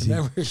 Wheezy.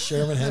 Remember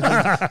Sherman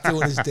Hemsley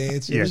doing his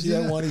dance? You Yeah. see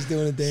that one? He's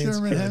doing a dance.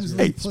 Sherman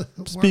Hemsley.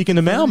 Hey, speaking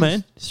of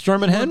mailman,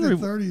 Sherman He worked Henry. at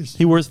 30th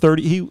He works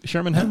 30.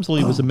 Sherman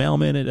Hemsley was a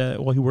mailman at.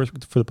 He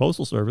worked for the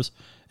Postal Service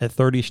at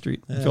 30th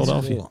Street in That's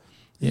Philadelphia. cool.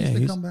 He used Yeah, to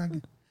he's, come back.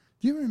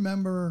 Do you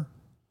remember?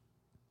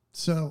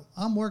 So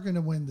I'm working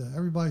the window.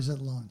 Everybody's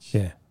at lunch.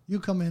 yeah. You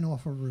come in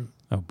off a route,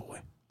 Oh boy.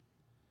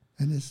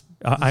 and this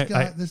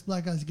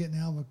black guy's getting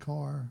out of a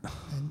car,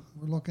 and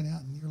we're looking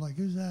out, and you're like,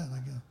 "Who's that?" I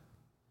go,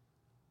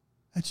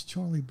 "That's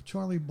Charlie."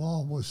 Charlie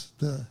Ball was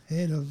the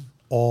head of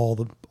All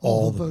the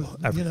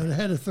the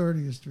head of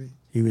 30th Street.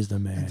 he was the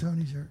And man.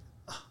 Tony's here.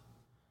 "Ah,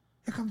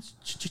 here comes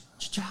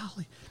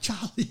Charlie.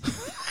 Charlie.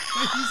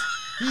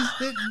 he's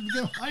hitting,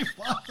 high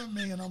fiving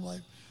me, and I'm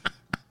like,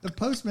 the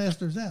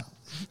postmaster's out.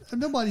 And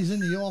nobody's in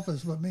the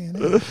office but me and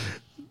him.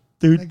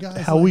 Dude, The guy's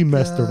how we like,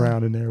 messed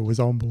around in there was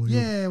unbelievable.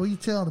 Yeah, will you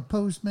tell the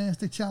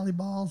postmaster Charlie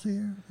Ball's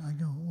here? I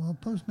go, well,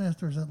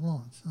 postmaster's at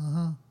lunch.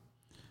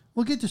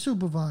 We'll get the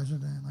supervisor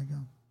then. I go,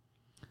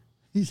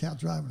 he's out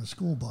driving a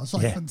school bus. I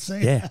couldn't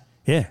say that.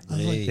 Yeah.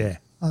 Hey.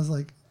 I was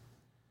like,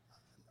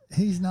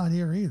 he's not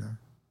here either.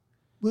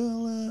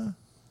 Well,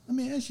 let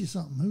me ask you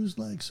something. Who's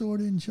like sort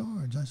of in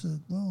charge? I said,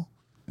 well,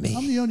 Me.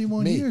 I'm the only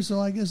one Me. here, so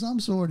I guess I'm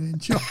sort of in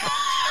charge.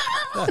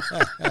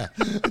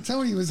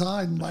 Tony was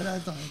hiding by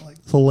that time, like,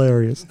 It's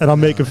hilarious. And I'm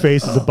making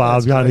faces at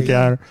Bob behind the great.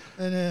 counter.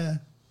 and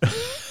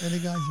the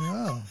guy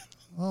said,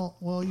 "Oh,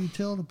 well, you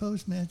tell the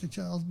postmaster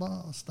Charles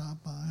Ball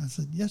stop by." I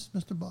said, "Yes,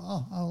 Mr.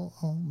 Ball.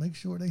 I'll make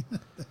sure they."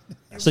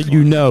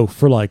 So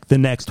for like the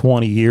next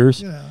 20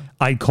 years, Yeah.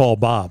 I'd call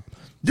Bob.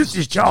 This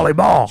is Charlie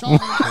Ball. You know,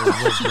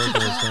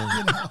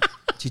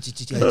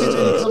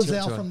 it comes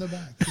out from the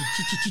back.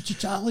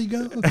 Charlie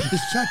go.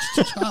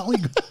 Charlie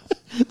go.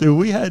 Dude,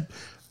 we had,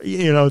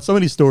 some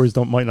of these stories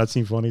might not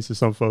seem funny to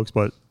some folks,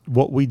 but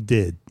what we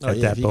did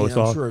at that post I'm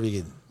office, sure if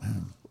you could.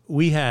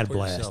 we had a Put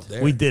yourself blast.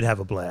 there. We did have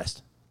a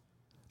blast.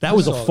 That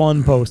was a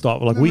fun post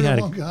office. Like we had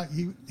one guy.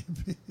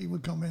 He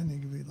would come in and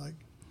he'd be like,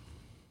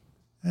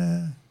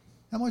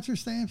 "How much are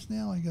stamps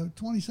now?" I go,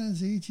 20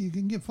 cents each. You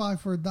can get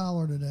 5 for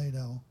 $1 today,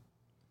 though.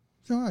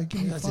 It's all right.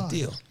 Give me That's 5. a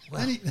deal. Wow.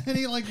 And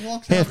he like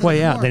walks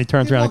Halfway out, out, then he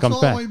turns around and comes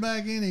all back. the way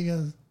back in. He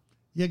goes,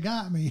 "You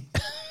got me."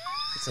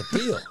 It's a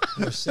deal.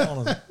 We're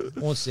selling them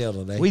on sale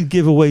today. We'd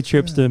give away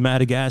trips to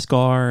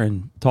Madagascar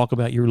and talk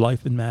about your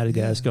life in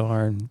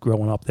Madagascar and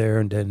growing up there,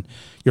 and then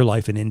your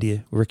life in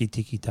India, Ricky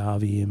Tiki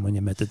Tavi, and when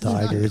you met the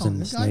tigers and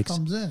the guy snakes.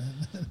 comes in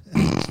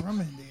and he's from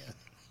India.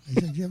 He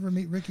said, "You ever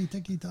meet Ricky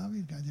Tiki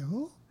Tavi?" The guy said,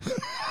 "Who?"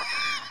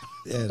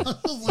 Yeah.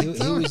 like,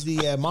 He was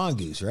the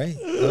mongoose, right?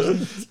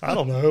 Wasn't he? I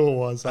don't know who it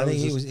was. I think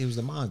he was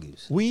the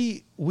mongoose.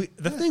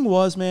 The thing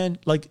was, man,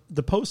 like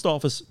the post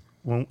office.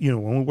 When we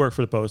worked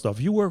for the post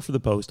office, you work for the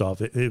post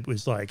office. It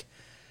was like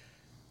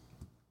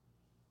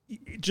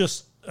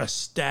just a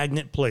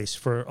stagnant place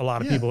for a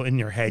lot of Yeah. people in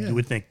your head. Yeah. You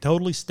would think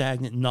totally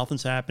stagnant.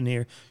 Nothing's happened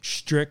here.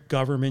 Strict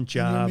government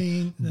job.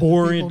 mean. The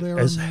Boring people there are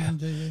as mean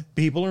to you.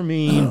 people are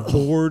mean.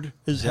 Bored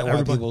as Is that why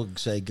everybody. people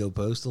say go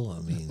postal? I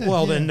mean,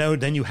 Well, Yeah.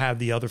 then you have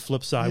the other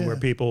flip side where Yeah.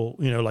 people,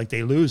 like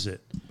they lose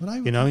it. But I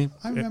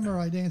remember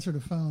I'd answer the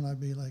phone. I'd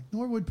be like,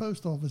 "Norwood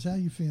Post Office, how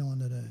you feeling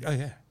today?" Oh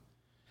yeah.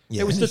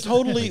 yeah, It was the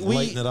totally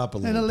lighten it up a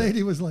And little. the bit.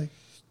 lady was like,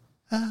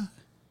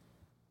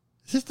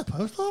 "Is this the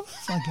post office?"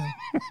 I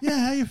go,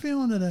 "Yeah, how you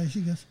feeling today?"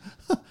 She goes,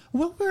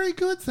 "Well, very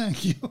good,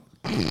 thank you."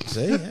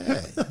 See,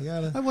 yeah, you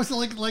gotta. I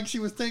wasn't like she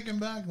was taken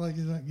back. Like,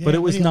 he's like, yeah, But it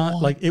what was do you not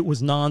want? like it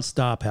was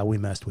nonstop how we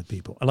messed with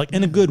people, like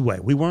in a good way.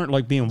 We weren't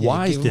like being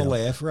wise give to them a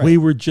them. laugh, right. We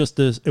were just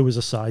it was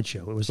a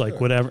sideshow. It was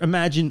like whatever.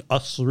 Imagine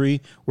us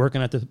three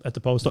working at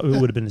the post office. It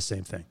would have been the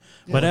same thing.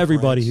 But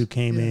everybody friends. who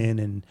came Yeah. in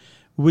and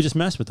we would just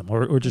mess with them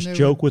or just And they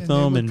joke would- with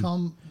them they and would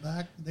come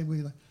back. They would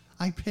be like,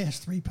 "I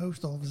passed 3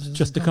 post offices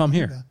Just to come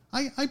here."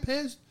 I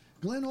passed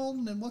Glen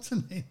Olden and what's the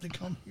name to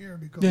come here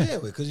because Yeah. Yeah,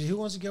 because who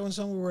wants to go in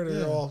somewhere where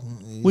they're Yeah. all?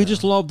 we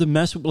just loved to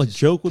mess with, like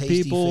joke with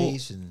pasty people.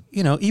 face and-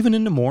 Even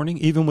in the morning,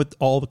 even with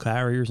all the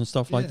carriers and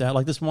stuff like Yeah. that.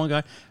 Like this one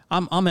guy,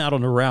 I'm out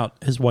on the route.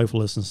 His wife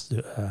listens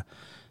to.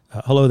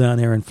 Hello down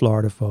there in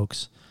Florida,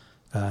 folks.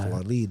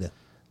 Florida.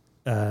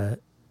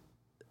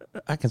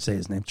 I can say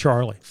his name,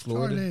 Charlie.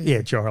 Florida.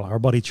 Yeah, Charlie, our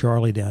buddy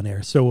Charlie down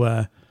there. So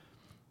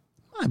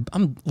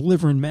I'm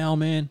delivering mail,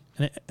 man.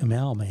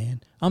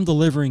 I'm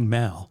delivering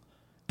mail,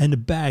 and the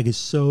bag is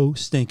so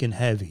stinking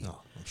heavy.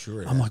 Oh, I'm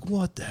sure. I'm like,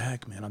 what the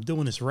heck, man? I'm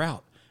doing this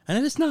route, and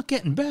then it's not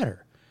getting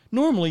better.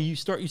 Normally,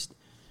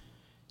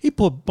 he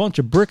put a bunch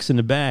of bricks in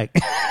the bag.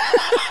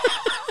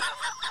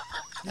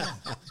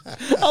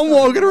 I'm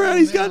walking around.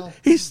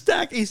 He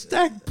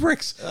stacked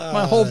bricks.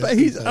 My whole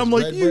bag. I'm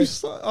like, red you.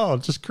 bricks.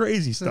 Just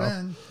crazy So stuff.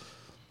 then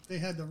they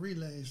had the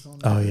relays on.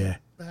 Oh, the yeah.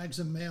 bags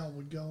of mail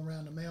would go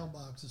around the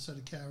mailbox instead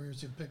of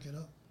carriers would pick it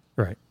up.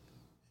 Right.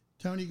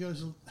 Charlie goes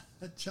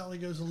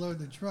to load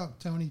the truck.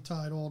 Tony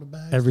tied all the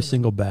bags. Every to the-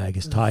 single bag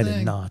is the tied in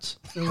thing. knots.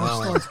 So when he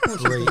starts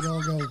pushing, great. they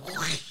all go.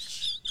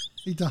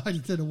 He tied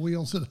it to the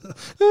wheels of the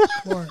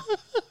cart.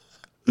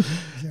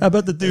 How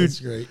about the dude? That's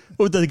great.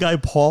 The guy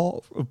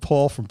Paul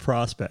from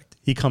Prospect.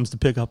 He comes to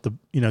pick up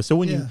the. So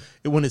when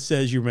when it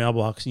says your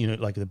mailbox,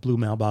 like the blue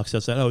mailbox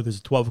says that, oh, there's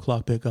a 12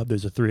 o'clock pickup,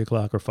 there's a 3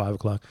 o'clock or 5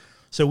 o'clock.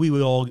 So we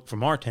would all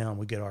from our town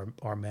would get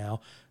our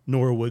mail,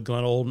 Norwood,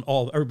 Glen Olden,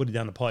 everybody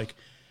down the pike,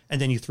 and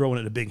then you throw it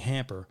in a big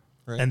hamper,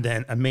 and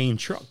then a main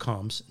truck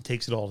comes and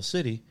takes it all to the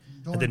city,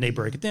 and then they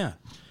break it down.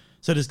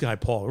 So this guy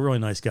Paul, a really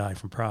nice guy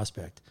from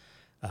Prospect,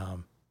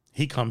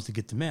 he comes to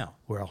get the mail.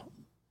 Well,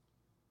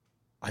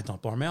 I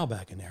dump our mail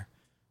back in there.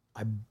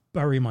 I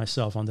bury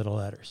myself under the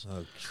letters,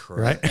 Oh,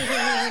 crap.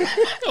 right?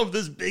 Of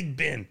this big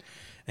bin.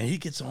 And he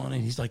gets on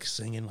and he's like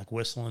singing, like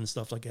whistling and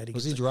stuff like that.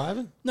 Was he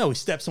driving? No, he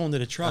steps onto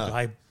the truck. And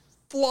I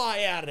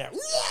fly out of there.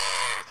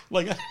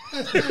 Like,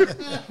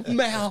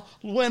 mail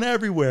went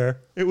everywhere.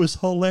 It was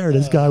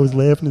hilarious. This guy was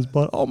laughing his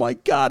butt. Oh my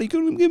God, he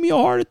couldn't give me a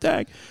heart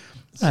attack.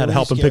 I had to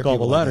help him pick all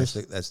the letters.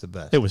 That's the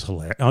best. It was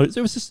hilarious.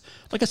 It was just,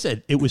 like I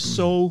said, it was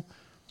so.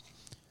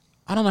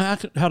 I don't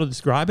know how to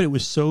describe it. It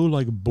was so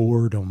like a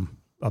boredom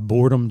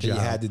job. You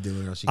had to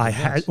do it, or else you I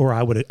couldn't had, rest. or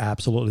I would have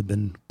absolutely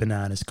been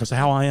bananas because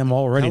how I am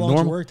already How long did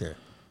normal. you work there?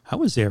 I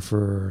was there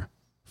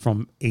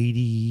from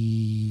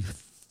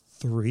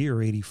 83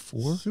 or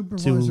 84.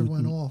 Supervisor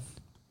went off.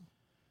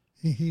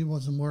 He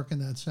wasn't working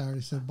that Saturday.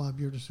 He said, Bob,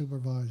 you're the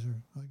supervisor.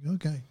 Like,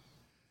 okay.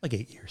 Like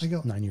 8 years, I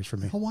go, 9 years for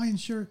me. Hawaiian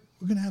shirt.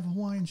 We're going to have a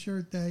Hawaiian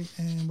shirt day,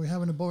 and we're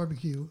having a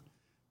barbecue.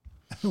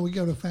 We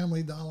go to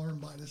Family Dollar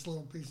and buy this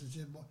little piece of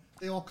shit.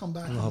 They all come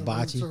back on the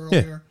roads hibachi.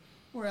 earlier.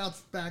 We're out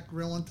back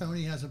grilling.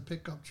 Tony has a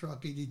pickup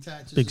truck. He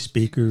detaches Big the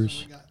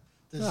speakers. and we got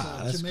this,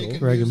 that's Jamaican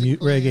cool. music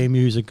playing. Reggae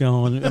music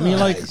going. I mean,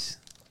 like, Nice.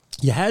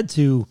 you had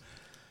to.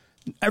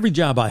 Every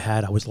job I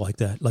had, I was like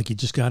that. Like, you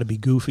just got to be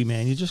goofy,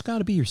 man. You just got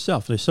to be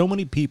yourself. There's so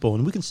many people,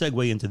 and we can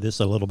segue into this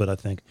a little bit, I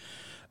think.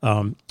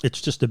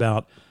 It's just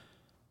about,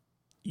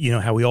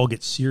 how we all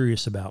get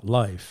serious about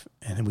life,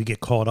 and then we get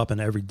caught up in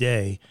every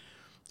day.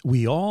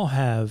 We all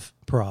have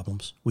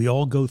problems. We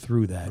all go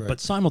through that. Right.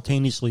 But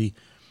simultaneously,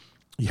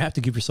 you have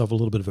to give yourself a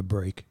little bit of a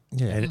break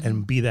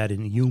and be that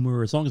in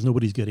humor as long as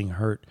nobody's getting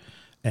hurt.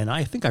 And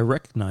I think I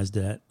recognized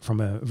that from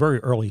a very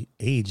early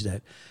age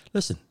that,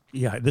 listen,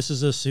 this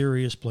is a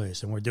serious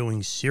place and we're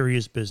doing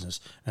serious business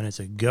and it's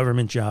a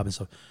government job and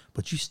stuff,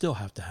 but you still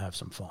have to have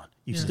some fun.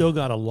 You still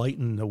got to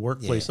lighten the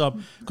workplace up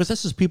because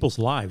this is people's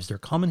lives. They're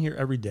coming here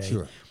every day.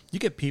 Sure. You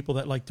get people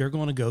that they're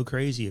going to go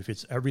crazy if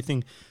it's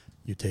everything.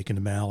 You're taking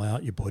the mail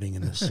out, you're putting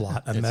in a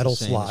slot, a metal the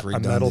same, slot, it's a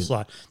metal redundant.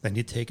 slot. Then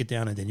you take it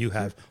down, and then you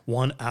have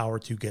 1 hour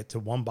to get to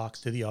one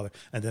box to the other,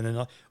 and then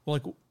another.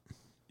 Like,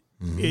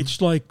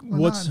 it's like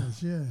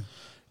Monotonous, yeah.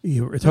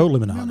 you're totally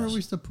Remember monotonous. we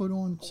used to put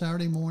on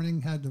Saturday morning,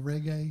 had the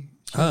reggae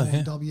show Oh, on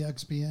yeah.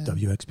 WXPN.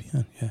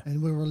 WXPN, yeah.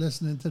 And we were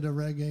listening to the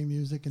reggae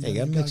music. And Hey, you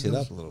then got the to mix guy it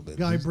goes- up a little bit.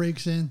 Guy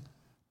breaks in.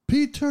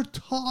 Peter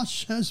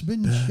Tosh has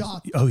been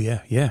shot, Oh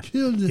yeah, yeah,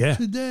 killed yeah.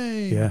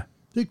 today. Yeah.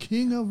 The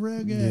king of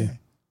reggae. Yeah.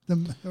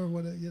 Or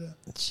whatever,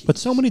 But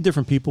so many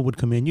different people would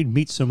come in. You'd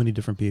meet so many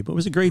different people. It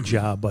was a great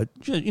job. But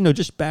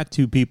just back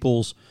to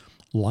people's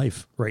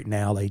life right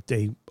now.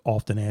 They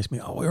often ask me,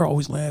 "Oh, you're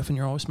always laughing.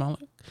 You're always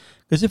smiling."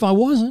 Because if I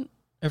wasn't,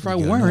 if I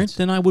go weren't, nuts.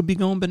 then I would be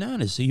going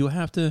bananas. So you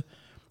have to.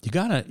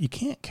 You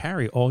can't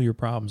carry all your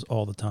problems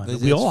all the time.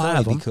 We all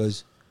have them.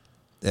 because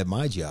at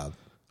my job,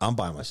 I'm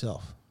by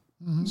myself.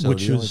 So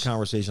Which the only is-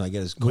 conversation I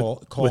get is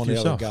with calling the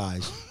yourself. other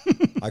guys.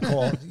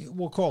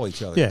 We'll call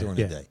each other Yeah, during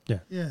yeah, the day yeah.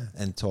 yeah.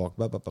 and talk.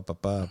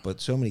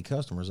 But so many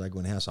customers, I go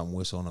in the house, I'm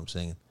whistling, I'm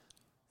singing.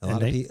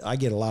 And I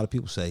get a lot of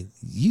people say,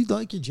 "You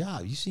like your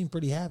job? You seem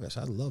pretty happy." I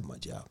say, "I love my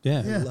job."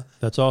 Yeah, Yeah.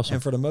 that's awesome.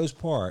 And for the most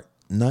part,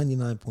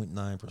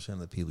 99.9% of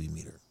the people you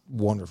meet are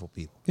wonderful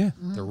people. Yeah,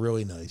 They're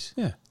really nice.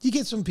 yeah. You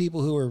get some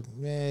people who are,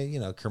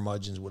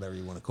 curmudgeons, whatever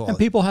you want to call And it.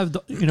 people have,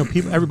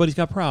 people. Everybody's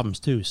got problems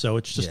too. So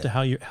it's just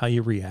Yeah. how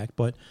you react.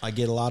 But I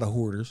get a lot of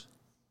hoarders.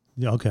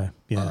 okay,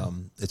 yeah.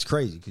 It's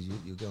crazy because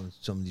you go in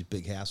some of these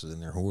big houses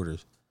and they're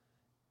hoarders,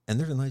 and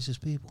they're the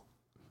nicest people.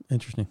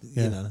 Interesting.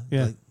 Yeah, Yeah.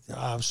 yeah. Like,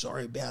 I'm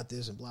sorry about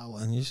this and blah blah.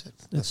 And you said,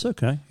 It's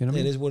okay. You know what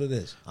I it mean? is what it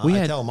is. We I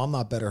had- tell them I'm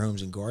not Better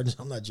Homes and Gardens.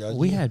 I'm not judging.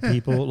 We you. had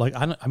people like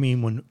I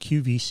mean, when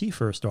QVC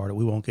first started,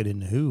 we won't get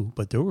into who,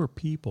 but there were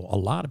a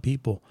lot of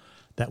people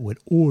that would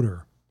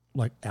order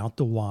like out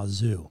the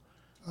wazoo,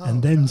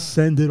 and then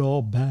send it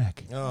all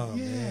back. Oh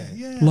Yeah, man.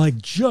 yeah. Like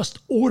just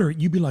order it.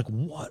 You'd be like,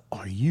 "What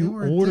are They you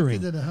were addicted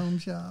ordering?" to the home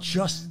shop.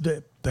 Just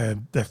the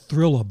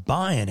thrill of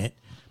buying it,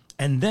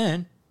 and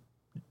then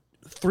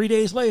 3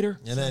 days later,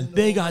 And then-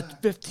 they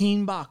got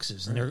 15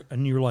 boxes,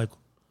 and you're like,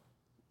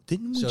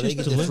 "Didn't we So just they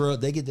get the deliver?" thrill.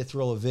 They get the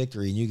thrill of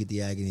victory, and you get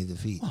the agony of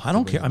defeat. I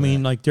don't care. I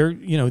mean, like they're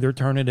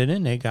turning it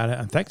in. They got it.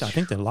 In fact, I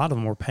think that a lot of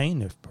them were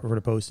paying for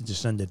the post to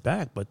just send it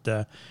back.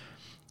 But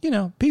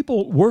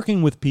people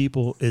working with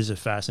people is a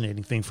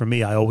fascinating thing for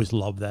me. I always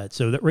love that.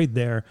 So that right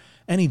there,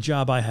 any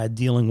job I had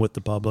dealing with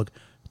the public,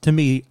 to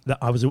me,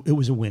 it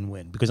was a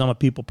win-win because I'm a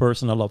people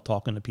person. I love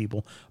talking to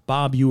people.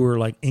 Bob, you were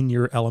like in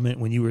your element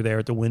when you were there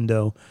at the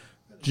window,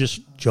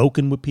 just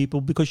joking with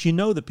people because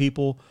that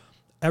people,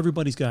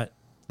 everybody's got.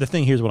 The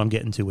thing here's what I'm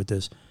getting to with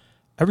this.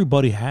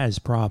 Everybody has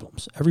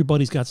problems.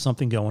 Everybody's got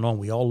something going on.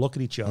 We all look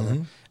at each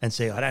other and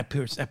say, "Oh, that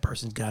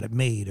person's got it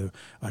made," or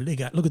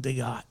look what they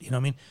got. You know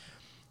what I mean?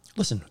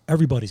 Listen,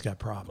 everybody's got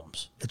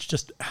problems. It's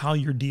just how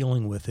you're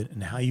dealing with it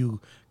and how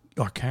you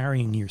are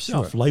carrying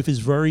yourself. Sure. Life is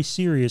very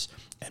serious.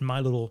 And my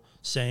little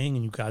saying,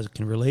 and you guys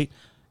can relate,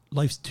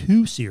 life's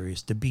too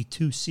serious to be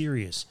too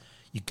serious.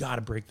 You got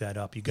to break that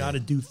up. You got to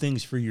do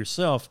things for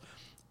yourself.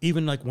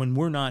 Even like when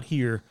we're not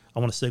here, I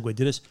want to segue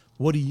to this.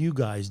 What do you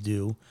guys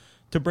do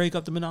to break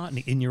up the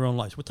monotony in your own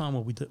lives? What time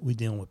are we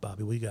dealing with,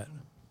 Bobby? What you got?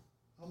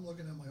 I'm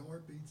looking at my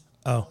heartbeats.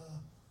 Oh,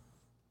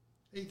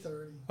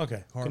 8:30.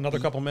 okay. Another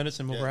Heartbeat. couple minutes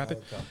and we'll Yeah, wrap it.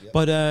 another couple, yep.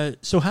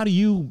 But so how do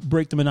you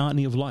break the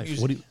monotony of life?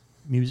 Music. What do you,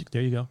 music?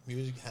 There you go.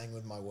 Music, hang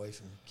with my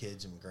wife and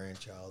kids and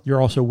grandchild,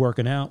 You're also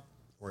working out.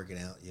 working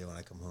out. Yeah, when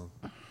I come home,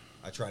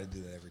 I try to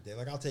do that every day.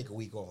 Like I'll take a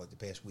week off. Like the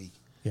past week,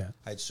 Yeah.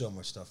 I had so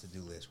much stuff to do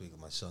last week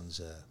with my son's.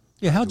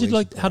 Yeah. How did you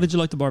like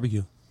graduation the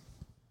barbecue?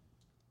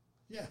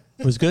 Yeah.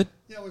 It was good?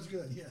 Yeah, it was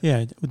good. Yeah.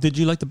 Yeah. Did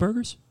you like the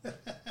burgers?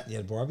 You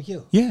had a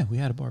barbecue? Yeah, we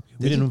had a barbecue.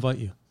 We didn't invite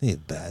you. You Yeah,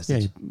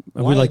 bastards.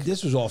 we like.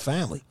 This was all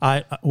family.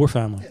 We're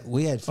family.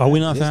 We had. Are we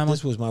not this, family?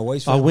 This was my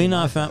wife's Are family. we and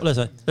my not family?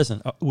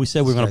 Listen. We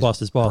said we were going to guy's bust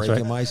his balls,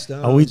 breaking right? my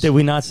stones. Did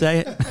we not say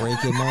it?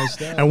 Breaking my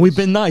stuff. And we've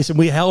been nice, and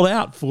we held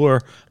out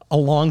for a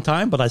long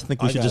time. But I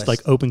think we should just like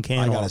open can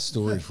I got a off.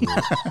 story for you.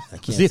 I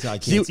can't. See, I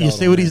can't you tell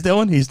see it what on he's air.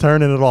 doing? He's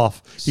turning it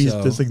off. He's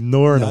So- just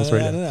ignoring us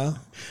right now. No.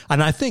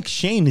 And I think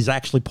Shane is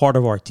actually part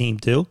of our team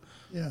too.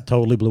 Yeah.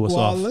 Totally blew us Well,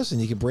 off. listen,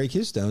 you can break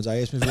his stones. I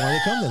asked him if he wanted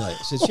to come tonight.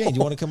 I said, Shane, do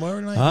you want to come over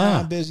tonight? Ah. Nah,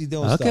 I'm busy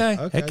doing Okay.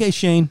 stuff. Okay,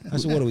 Shane. I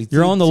said, what are we?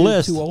 You're on the too,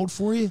 list. Too old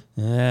for you?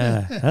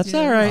 Yeah, that's Yeah.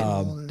 all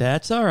right.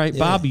 That's all right, yeah.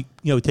 Bob.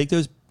 You take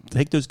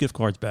those gift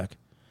cards back.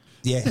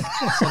 Yeah.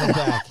 Send it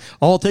back.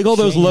 Take all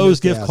those Shane, you Lowe's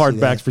missed gift out. card See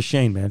backs that? for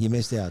Shane, man. You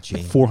missed out,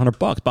 Shane. $400.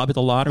 Bob hit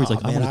the lottery. He's like,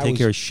 I'm man, going to take was-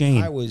 care of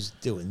Shane. I was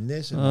doing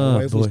this, and Oh, my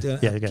wife was boy. doing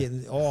Yeah, okay.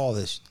 getting all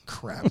this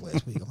crap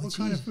last week. I'm like, What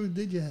kind of "Jeez." food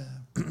did you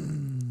have?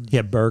 He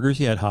had burgers.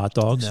 He had hot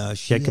dogs. No, he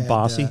she had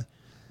kibasi.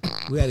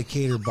 we had it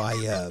catered by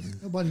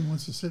Nobody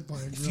wants to sit by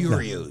a grill.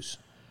 Furios.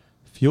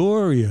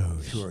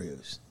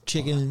 Furios.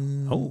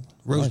 Chicken, Oh,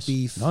 roast nice.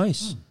 beef,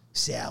 Nice.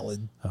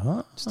 salad,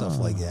 Uh-huh. stuff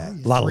like that.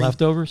 A lot of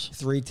leftovers.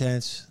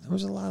 3/10. There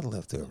was a lot of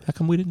leftover. How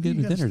come we didn't get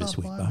You to gotta dinner stop this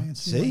week, by Bob? me and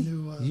see See? my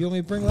new, You want me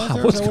to bring Wow,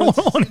 leftovers? what's I going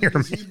want- on here,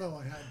 man? gazebo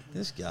I had.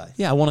 This guy.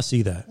 Yeah, I want to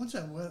see that. What's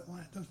that?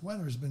 The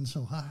weather's been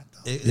so hot,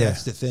 though.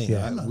 That's the thing.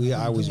 Yeah.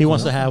 I was. He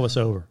wants to have us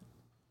over.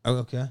 Oh,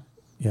 okay.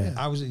 Yeah.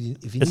 I was. If you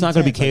It's need not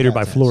going to be tents, I catered got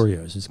by tents.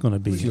 Florio's. It's going to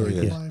be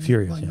Furios. Yeah,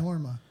 Furious. By Yeah.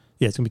 Norma.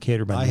 Yeah, it's going to be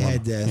catered by I Norma.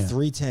 had Yeah.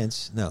 3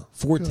 tents. No,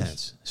 4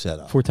 tents set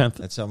up. 4/10.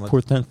 That's how much.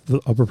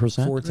 4/10 of a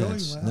percent. 4 Really?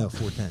 tents. Wow. No,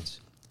 4 tents.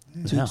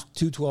 Yeah.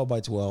 Two 12 by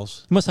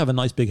 12s. You must have a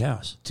nice big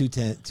house. 2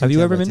 10. Have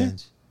you ever been there?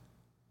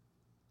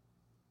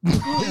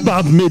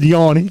 Bob mid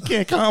yawn. He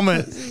can't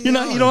comment. You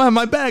don't have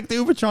my back,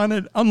 dude. We're trying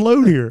to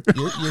unload here.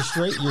 Your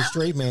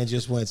straight man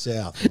just went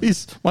south.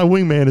 My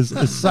wingman is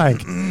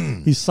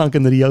sank. He's sunk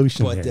into the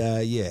ocean. But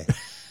here. yeah,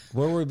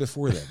 where were we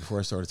before that? Before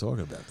I started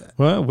talking about that?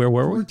 Well, where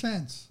were we? 4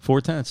 tenths.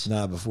 4/10.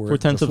 Nah, before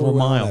 4/10 of a before we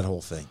went on mile. That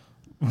whole thing.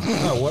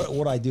 No,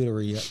 what I do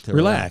to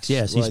Relax.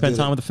 Yes, you What I spend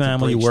do time with the to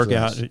family. You break work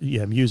stress. out.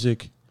 Yeah,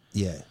 music.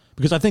 Yeah.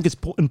 Because I think it's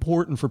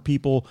important for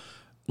people.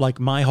 Like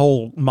my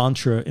whole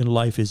mantra in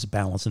life is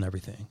balance in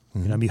everything.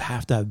 You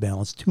have to have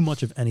balance. Too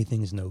much of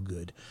anything is no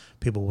good.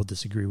 People will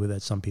disagree with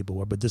that. Some people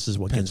will, but this is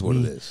what Depends gets what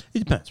me. it is. It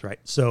depends, right?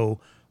 So,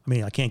 I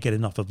mean, I can't get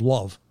enough of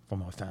love from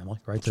my family,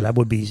 right? So that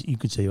would be. You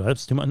could say, well,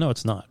 that's too much. No,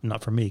 it's not.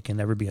 Not for me. It can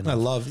never be I enough.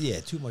 love. Yeah,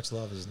 too much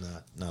love is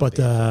not. But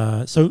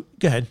bad. so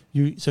go ahead.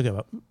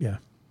 Yeah.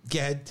 Go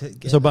ahead,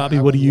 So Bobby,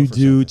 I what do would you look for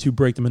do something. to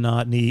break the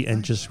monotony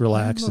and just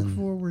relax? I look And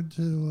forward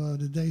to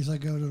the days I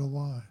go to the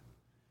Y.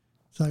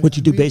 So What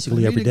you do I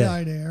basically I every meet a day.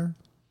 guy there,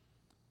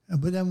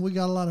 but then we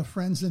got a lot of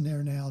friends in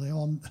there now. They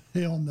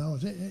all know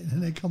it,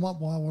 and they come up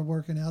while we're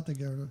working out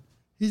together.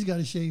 He's got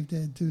a shaved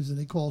head too, so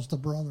they call us the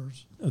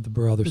brothers, the the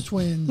brothers.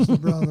 twins, the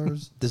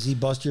brothers. Does he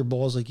bust your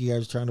balls like you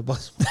guys are trying to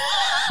bust?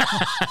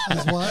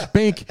 That's what.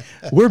 Pink,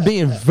 we're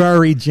being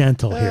very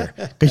gentle here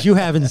because you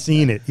haven't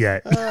seen it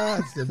yet.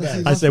 That's the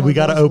best. I said we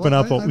got to open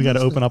up. We got to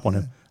open up on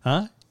him. him,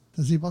 huh?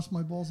 Does he bust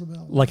my balls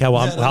about? Like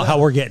how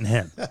we're getting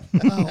him.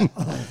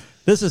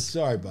 This is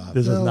Sorry, Bob.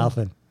 This is No.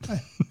 nothing.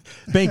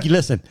 Pinky,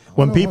 listen.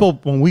 When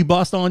we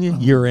bust on you,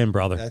 you're in,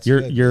 brother. That's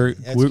you're good, you're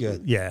baby. That's we're-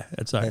 good. Yeah,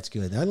 that's all right. That's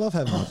good. I love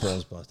having my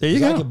balls busted. There you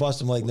 'Cause go. I can bust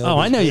them like no. Oh,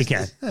 I know you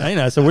can. I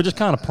know. So we're just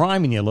kind of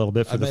priming you a little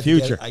bit for the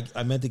future.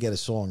 I meant to get a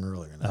song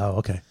earlier. Oh,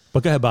 okay.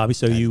 But go ahead, Bobby.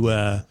 So you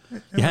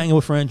hanging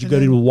with friends. You go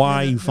to the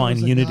Y. You find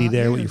unity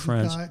there with your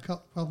friends. A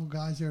couple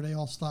guys there. They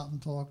all stop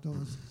and talk to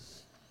us.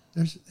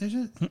 There's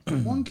just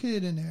one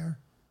kid in there.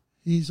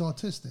 He's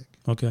autistic.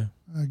 Okay.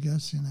 I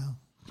guess he's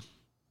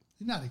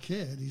not a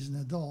kid. He's an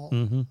adult,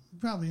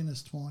 probably in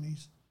his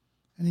 20s,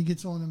 and he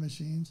gets on the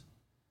machines.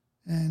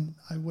 And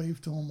I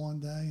waved to him one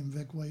day, and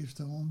Vic waves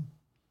to him,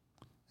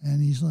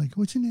 and he's like,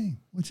 "What's your name?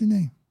 What's your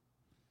name?"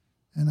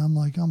 And I'm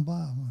like, "I'm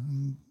Bob."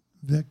 And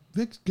Vic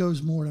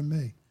goes more than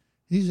me.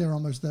 He's there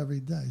almost every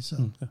day,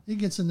 so he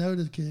gets to know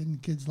the kid, and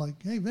the kid's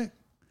like, "Hey, Vic,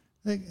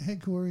 hey,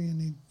 Corey,"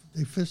 and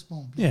they fist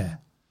bump. you Yeah. know?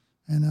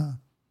 And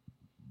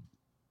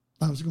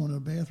I was going to the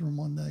bathroom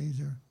one day. He's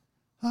there.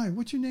 "Hi,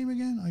 what's your name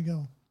again?" I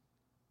go,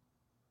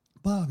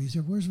 "Bob." He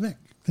said, "Where's Vic?"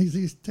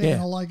 He's taking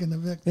Yeah. a liking to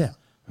Vic. Yeah.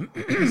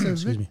 He said,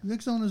 Excuse me.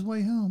 Vic's on his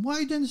way home. Why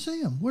you didn't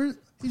see him?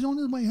 He's on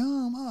his way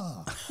home.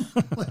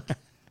 But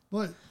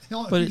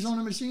if he's it's- on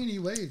the machine, he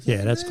waves. Yeah,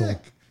 "Hey, that's cool.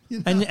 Vic," you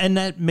know? And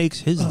that makes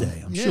his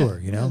day. I'm Yeah, sure.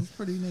 yeah, it's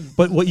pretty neat.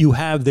 But what you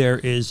have there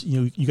is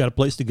you got a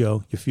place to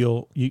go.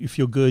 You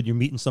feel good. You're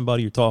meeting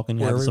somebody. You're talking.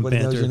 You're Where having some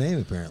everybody knows banter. your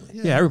name, apparently.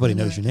 Yeah, everybody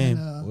and, knows your name.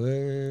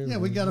 Where? Yeah,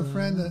 we got a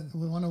friend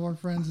one of our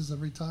friends is a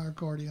retired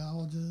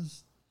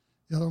cardiologist.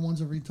 The other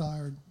one's a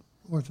retired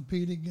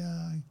orthopedic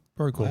guy.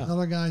 Very cool. Wow. The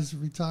other guy's a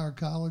retired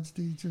college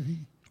teacher.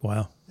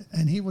 Wow.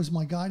 And he was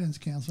my guidance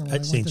counselor when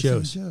At I St. went to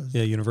Joe's. St. Joe's.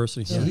 Yeah,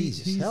 university. So Yeah.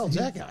 Jesus, hell's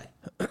that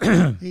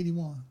guy?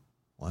 81.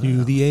 Wow.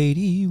 Do the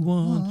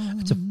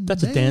 81.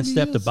 That's a dance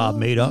step that Bob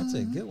made up. That's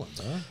a good one,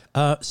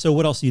 huh? So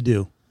what else do you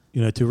do?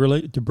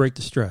 To break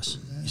the stress.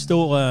 You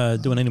still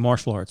doing any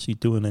martial arts? You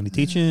doing any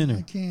teaching? Or?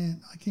 I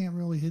can't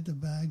really hit the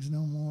bags no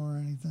more or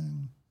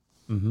anything.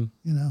 Mm-hmm.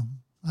 You know,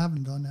 I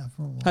haven't done that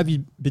for a while. Have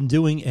you been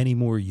doing any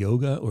more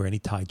yoga or any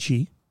Tai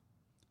Chi?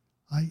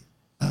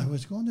 I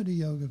was going to the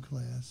yoga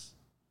class,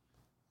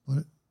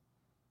 but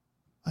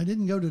I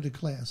didn't go to the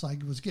class. I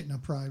was getting a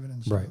private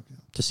instructor.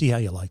 Right. To see how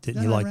you liked it.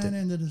 Then You I liked ran it.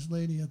 into this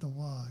lady at the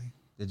Y.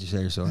 Did you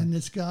say you're sorry? And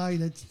this guy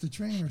that's the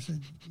trainer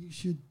said, you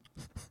should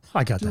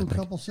I got do a that thing.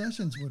 couple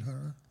sessions with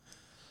her.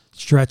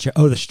 Stretch.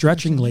 Oh, the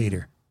stretching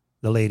later.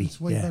 The lady.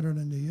 It's way better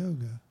than the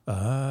yoga.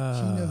 Ah.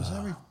 She knows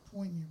every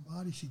point in your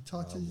body. She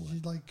touches.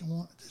 She's like,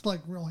 it's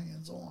like real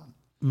hands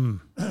on.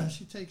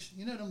 She takes,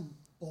 you know, them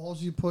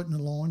balls you put in the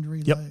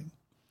laundry. Yep. Like,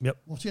 Yep.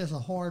 well, she has a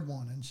hard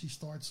one, and she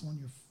starts on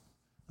your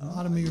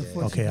bottom of your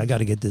foot. Okay, I got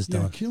to get this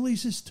Your done.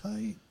 Achilles is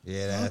tight.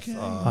 Yeah, that's. Okay.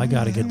 I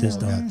gotta get this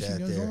done. She That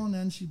goes there. on,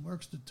 then she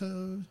works the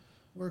toes,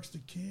 works the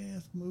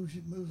calf, moves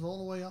all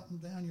the way up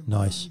and down your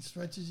Nice. body,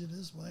 stretches you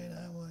this way,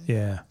 that way.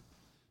 Yeah.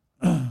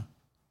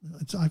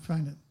 I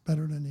find it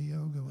better than the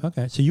yoga.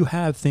 Okay. So you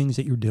have things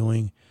that you're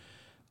doing.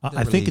 I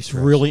think relieve it's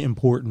stress. really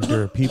important.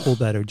 There are people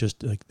that are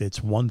just like,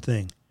 it's one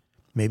thing.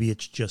 Maybe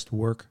it's just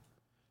work.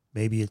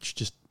 Maybe it's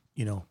just,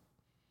 you know,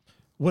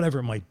 whatever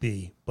it might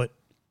be. But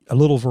a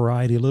little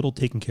variety, a little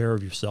taking care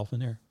of yourself in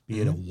there,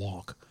 be it a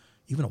walk,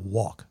 even a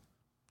walk,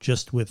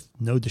 just with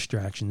no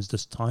distractions,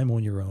 just time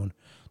on your own,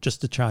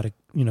 just to try to,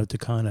 you know, to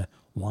kind of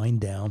wind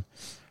down.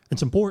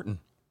 It's important.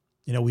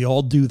 You know, we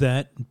all do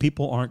that.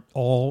 People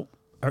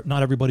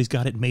not everybody's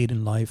got it made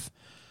in life.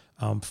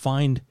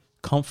 Find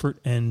comfort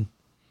and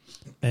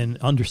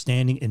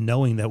understanding in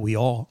knowing that we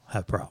all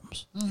have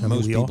problems. I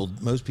mean,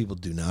 Most people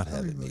do not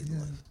have it made in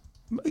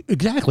life.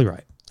 Exactly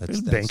right.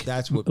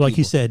 That's what like you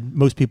people- said,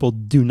 most people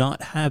do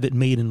not have it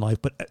made in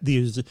life, but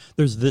there's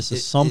this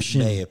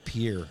assumption, It may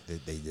appear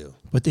that they do.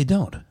 but they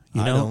don't.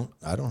 You know,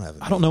 I don't have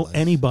it. I don't made in know life.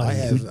 anybody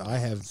I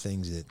have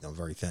things that I'm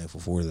very thankful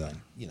for that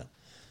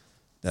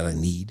I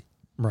need.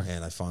 Right.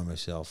 And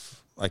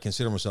I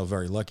consider myself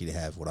very lucky to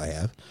have what I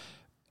have.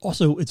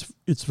 also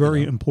it's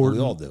very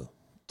important We all do.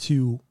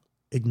 to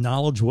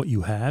acknowledge what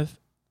you have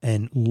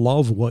and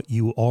love what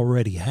you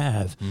already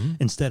have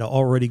instead of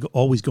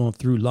always going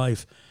through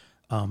life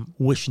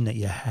wishing that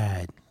you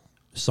had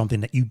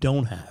something that you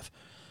don't have.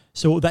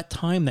 So that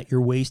time that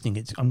you're wasting,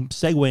 I'm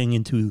segueing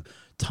into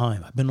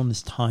time. I've been on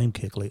this time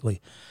kick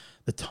lately.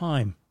 The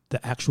time,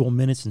 the actual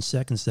minutes and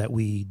seconds that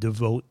we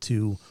devote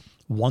to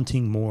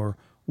wanting more,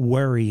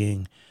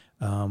 worrying,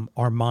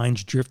 our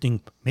minds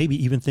drifting,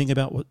 maybe even thinking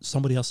about what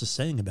somebody else is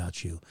saying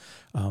about you.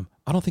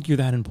 I don't think you're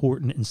that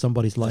important in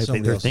somebody's life that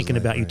somebody they're else's thinking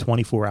life, about you right.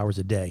 24 hours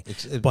a day.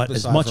 But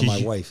as Besides much for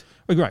as my wife.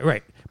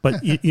 right.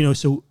 But you know,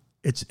 so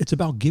it's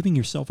about giving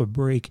yourself a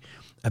break,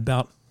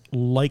 about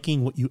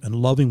liking what you and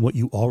loving what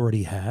you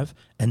already have,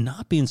 and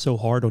not being so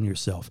hard on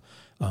yourself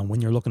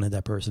when you're looking at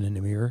that person in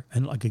the mirror.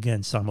 And like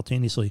again,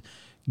 simultaneously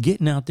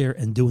getting out there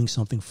and doing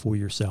something for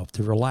yourself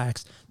to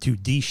relax, to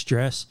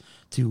de-stress,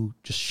 to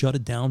just shut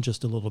it down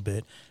just a little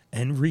bit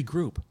and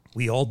regroup.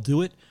 We all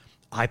do it.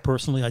 I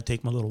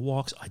take my little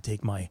walks. I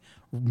take my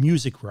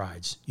music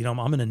rides. You know,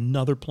 I'm in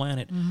another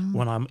planet.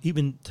 When I'm,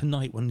 even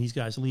tonight when these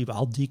guys leave,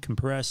 I'll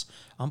decompress.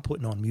 I'm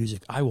putting on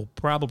music. I will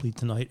probably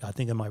tonight, I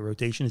think in my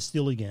rotation is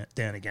Steely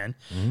Dan again.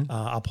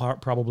 I'll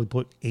probably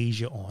put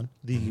Asia on,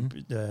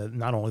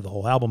 not only the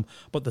whole album,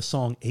 but the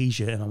song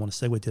Asia. And I want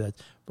to segue to that.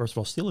 First of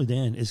all, Steely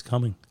Dan is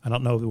coming. I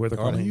don't know where they're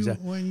coming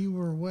exactly. When you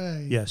were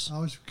away, Yes. I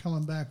was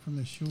coming back from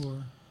the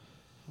shore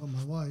with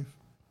my wife,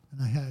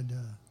 and I had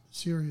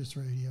Sirius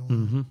radio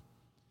on.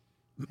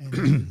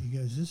 And he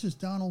goes, "This is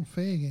Donald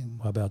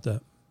Fagen, How about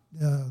that?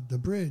 the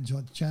bridge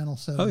on Channel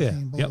 17." Oh, yeah.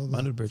 Blah, Yep, blah, blah.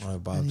 Under the Bridge. Well,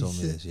 Bob And he told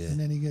me said- this, yeah. And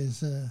then he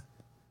goes, a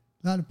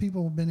lot of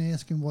people have been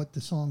asking what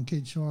the song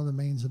Kid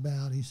Charlemagne's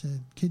about. He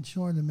said, Kid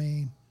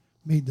Charlemagne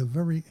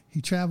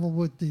he traveled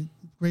with the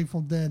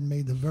Grateful Dead,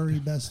 made the very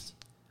best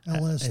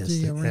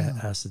LSD around.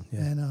 Acid, yeah.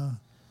 And,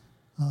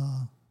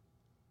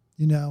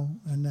 you know,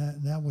 and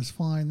that was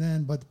fine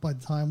then. But by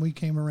the time we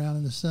came around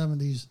in the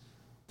 70s,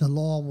 the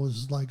law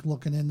was like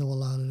looking into a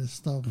lot of this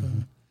stuff.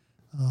 And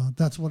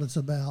that's what it's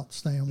about,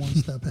 staying one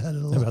step ahead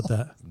of the law. How about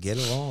that? Get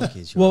along,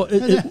 kids. Well,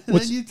 And then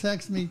what's you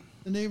text me,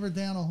 the neighbor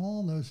down the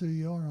hall knows who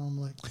you are. I'm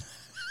like,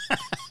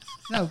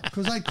 no,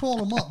 because I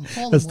called him up and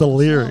told That's him the what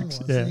lyrics,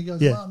 song was. yeah, And he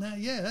goes, yeah. well, now,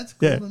 that's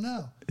cool Yeah. to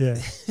know. yeah.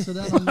 So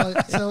then I'm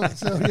like, so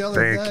the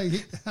other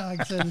day,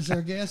 I said, is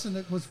there gas in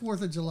it? Was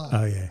 4th of July.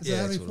 Oh, yeah. Is Yeah,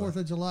 there that's any what 4th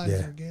of July? Yeah.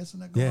 Is there gas in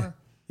the car? Yeah.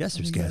 Yes,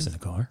 there's And he gas goes, in the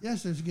car.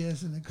 Yes, there's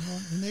gas in the car.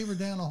 The neighbor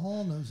down the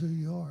hall knows who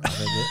you are.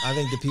 I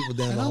think the people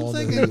down And the I'm hall know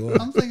who you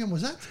are. thinking,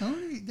 was that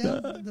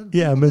Tony?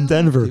 Yeah, I'm in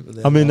Denver. People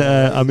that I'm in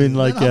know. I'm in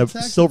like Then I'm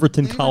texting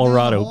Silverton, neighbor down the hall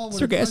Colorado. with Is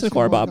there a gas in the question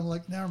car, mark. Bob? I'm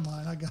like, never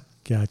mind, I got.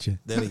 Gotcha.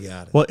 Then he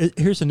got it. Well,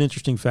 here's an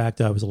interesting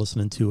fact. I was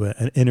listening to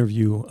an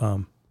interview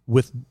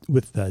with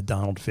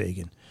Donald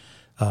Fagen,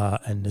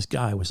 and this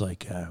guy was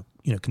like,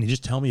 you know, can you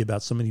just tell me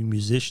about some of the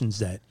musicians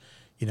that,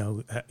 you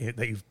know,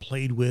 that you've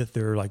played with,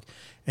 or like,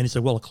 and he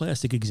said, well, a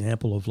classic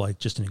example of like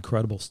just an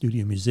incredible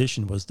studio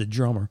musician was the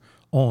drummer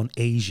on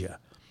Asia.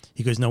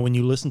 He goes, now when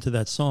you listen to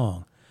that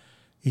song,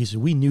 He said,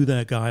 we knew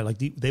that guy. Like,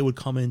 they would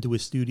come into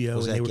his studio.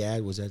 Was and that they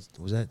Gad? Was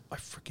that? I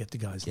forget the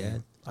guy's Gad?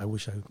 name. I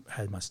wish I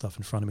had my stuff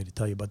in front of me to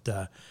tell you. But,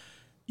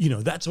 you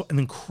know, that's an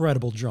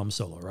incredible drum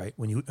solo, right?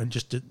 When you, and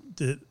just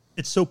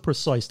it's so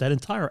precise. That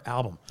entire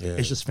album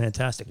is just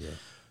fantastic. Yeah.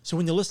 So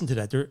when you listen to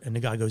that, and the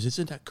guy goes,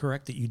 isn't that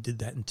correct that you did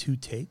that in 2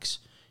 takes?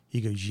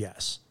 He goes,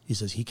 yes. He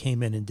says he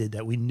came in and did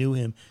that. We knew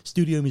him.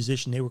 Studio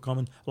musician, they were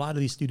coming. A lot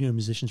of these studio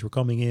musicians were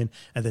coming in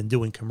and then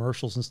doing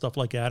commercials and stuff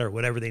like that or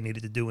whatever they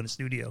needed to do in the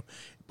studio.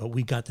 But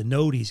we got to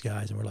know these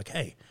guys and we're like,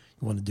 hey,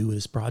 you want to do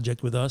this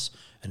project with us?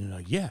 And they're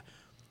like, yeah.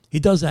 He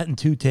does that in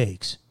 2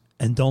 takes.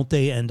 And don't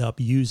they end up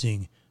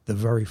using the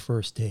very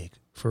first take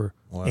for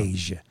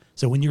Asia?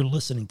 So when you're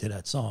listening to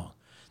that song,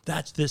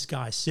 that's this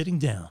guy sitting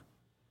down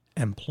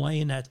and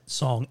playing that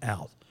song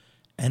out.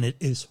 And it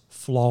is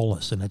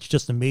flawless, and it's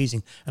just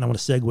amazing. And I want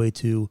to segue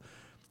to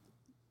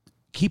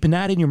keeping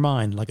that in your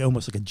mind, like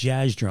almost like a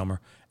jazz drummer.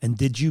 And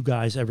did you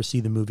guys ever see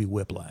the movie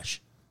Whiplash?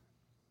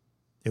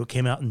 It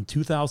came out in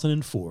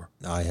 2004.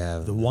 I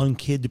have. The one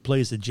kid who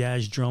plays the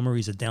jazz drummer,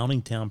 he's a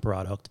Downingtown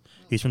product.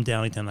 He's from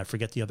Downingtown. I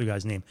forget the other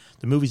guy's name.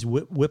 The movie's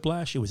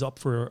Whiplash. It was up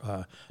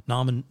for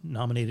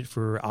nominated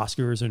for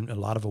Oscars and a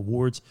lot of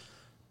awards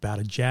about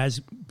a jazz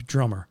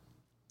drummer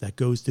that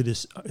goes to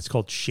this, it's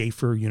called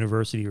Schaefer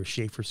University or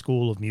Schaefer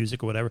School of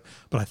Music or whatever,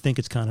 but I think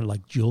it's kind of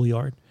like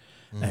Juilliard.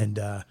 And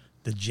the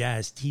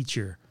jazz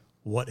teacher,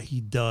 what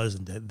he does,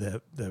 and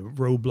the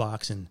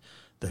roadblocks and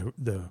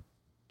the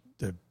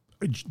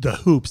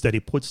hoops that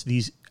he puts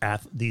these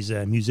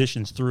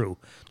musicians through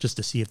just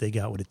to see if they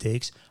got what it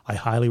takes. I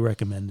highly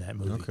recommend that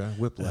movie. Okay,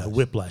 Whiplash.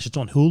 Whiplash. It's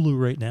on Hulu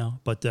right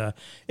now, but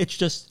it's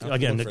just,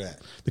 again,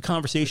 the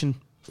conversation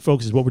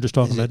focuses what we're just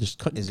talking about.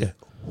 Is it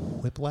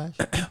Whiplash?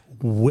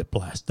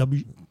 Whiplash.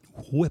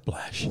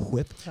 Whiplash.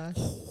 Whiplash?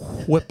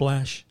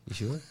 Whiplash. You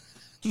sure?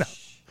 No.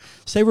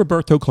 Say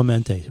Roberto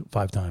Clemente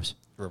 5 times.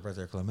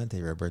 Roberto Clemente,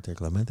 Roberto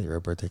Clemente,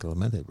 Roberto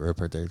Clemente,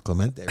 Roberto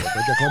Clemente,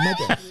 Roberto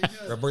Clemente,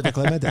 Roberto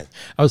Clemente.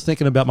 I was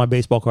thinking about my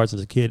baseball cards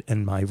as a kid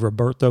and my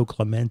Roberto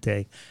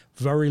Clemente,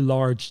 very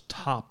large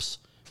tops.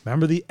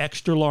 Remember the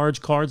extra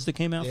large cards that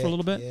came out for a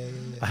little bit? Yeah.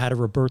 I had a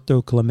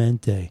Roberto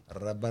Clemente.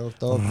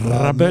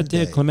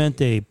 Roberto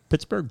Clemente.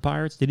 Pittsburgh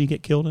Pirates. Did he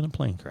get killed in a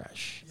plane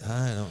crash?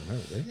 I don't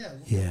remember.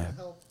 Yeah.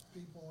 Help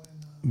people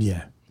in,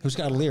 yeah. Who's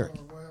got a lyric?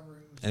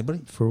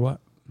 Anybody? For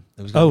what?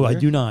 I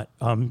do not.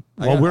 I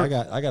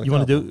got you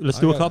want to do? Let's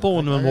do a couple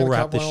and then we'll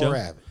wrap this show.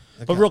 Okay.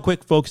 But real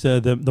quick, folks,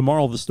 the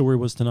moral of the story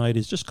was tonight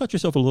is just cut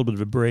yourself a little bit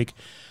of a break.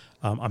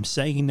 I'm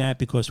saying that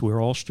because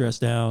we're all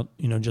stressed out,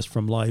 just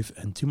from life,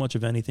 and too much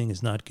of anything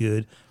is not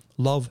good.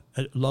 Love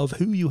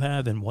who you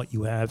have and what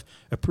you have.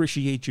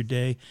 Appreciate your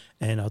day,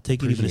 and I'll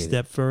take it even a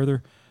step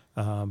further.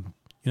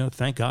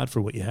 Thank God for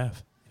what you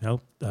have.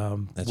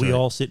 We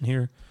all sitting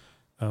here,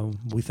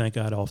 we thank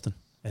God often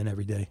and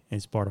every day. And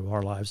it's part of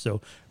our lives.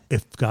 So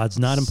if God's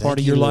not in part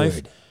of your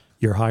life,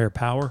 your higher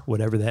power,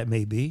 whatever that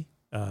may be,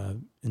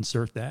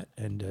 insert that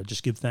and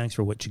just give thanks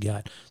for what you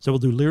got. So we'll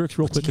do lyrics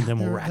real quick and then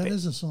we'll wrap it. That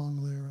is a song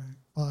lyric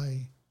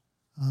by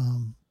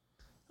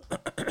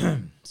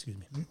excuse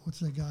me. What's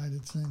the guy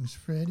that sings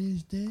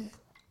Freddy's Dead?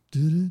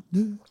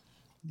 Do-do-do.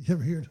 You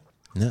ever hear it?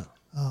 No.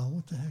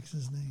 What the heck's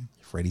his name?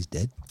 Freddy's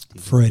Dead?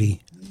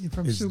 Freddie.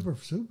 From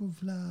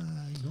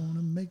Superfly.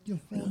 Gonna make your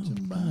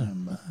fortune by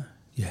and by.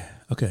 Yeah.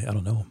 Okay. I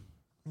don't know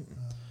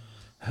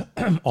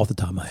him. Off the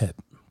top of my head.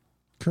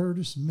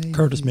 Curtis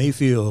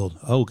Mayfield.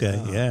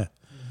 Okay. Yeah.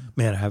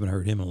 Man, I haven't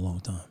heard him in a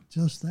long time.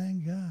 Just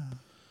thank God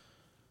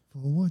for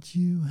what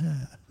you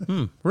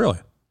have. Really?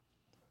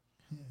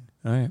 Yeah.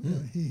 All right. Yeah,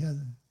 he has.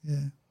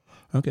 Yeah.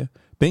 Okay.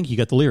 Bink, you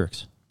got the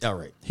lyrics. All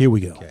right. Here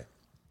we go. Okay.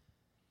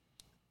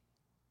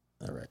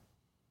 All right.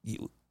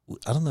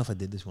 I don't know if I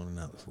did this one or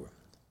not before.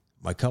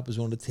 My cup is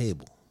on the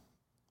table.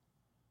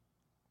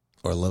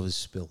 Our love is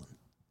spilling.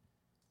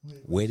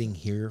 Waiting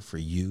here for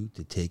you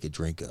to take a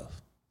drink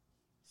of.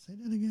 Say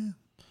that again.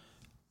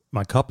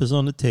 My cup is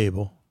on the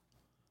table,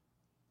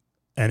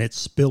 and it's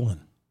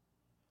spilling.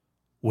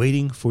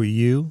 Waiting for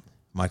you.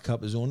 My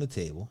cup is on the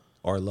table.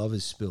 Our love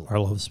is spilling. Our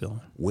love is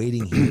spilling.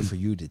 Waiting here for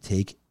you to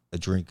take a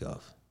drink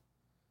of.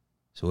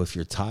 So if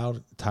you're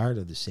tired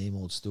of the same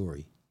old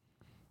story,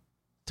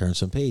 turn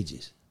some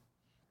pages.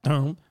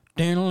 I'll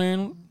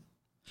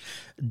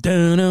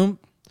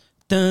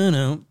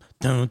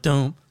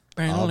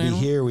be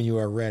here when you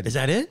are ready. Is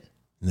that it?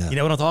 No. You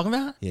know what I'm talking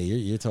about? Yeah,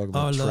 you're talking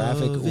about Our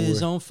traffic. Love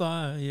is on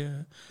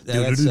fire.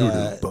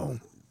 That's,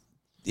 boom.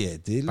 Yeah,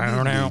 yeah,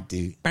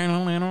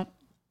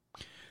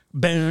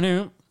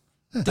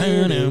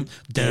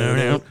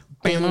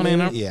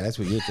 that's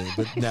what you're thinking.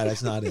 But no,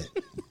 that's not it.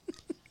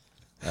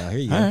 Here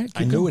you go. Right,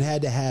 I knew it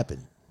had to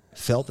happen.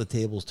 Felt the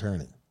tables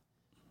turning.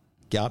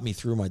 Got me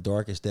through my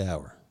darkest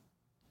hour.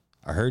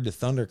 I heard the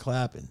thunder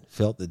clapping.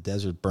 Felt the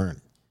desert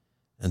burning.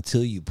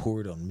 Until you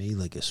poured on me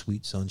like a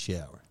sweet sun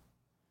shower.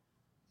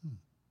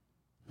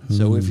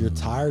 So if you're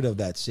tired of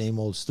that same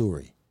old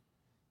story,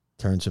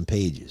 turn some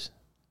pages.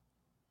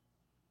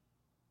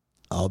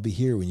 I'll be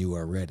here when you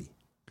are ready.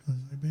 Because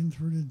I've been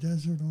through the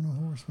desert on a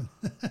horseman.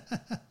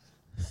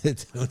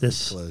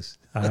 This- close.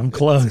 I'm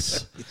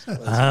close.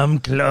 I'm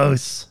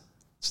close.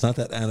 It's not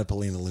that Anna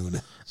Paulina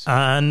Luna.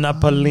 Anna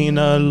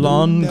Paulina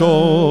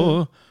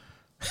Longo.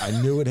 I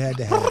knew it had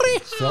to happen.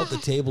 Felt the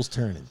tables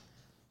turning.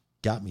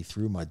 Got me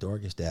through my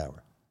darkest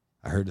hour.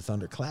 I heard the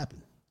thunder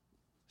clapping.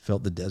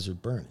 Felt the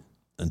desert burning.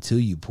 Until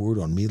you poured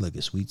on me like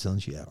a sweet sun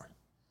shower.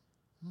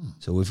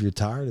 So if you're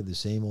tired of the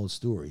same old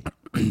story,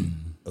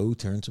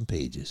 turn some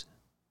pages.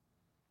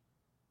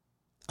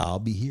 I'll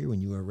be here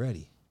when you are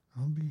ready.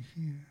 I'll be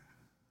here.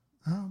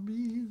 I'll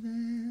be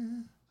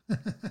there.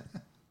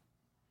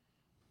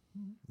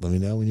 Let me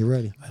know when you're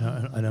ready.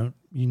 I don't.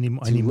 You need.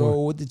 I To need roll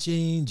more. with the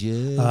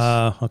changes.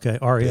 Okay.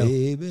 REO.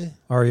 Baby.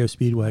 REO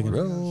Speedwagon.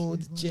 Roll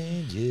with the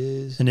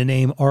changes. And the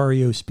name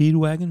REO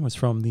Speedwagon was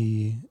from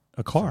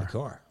a car.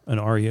 Car. An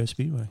REO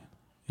Speedwagon.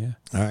 Yeah.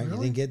 All right, you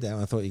Really? didn't get that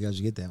one. I thought you guys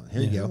would get that one.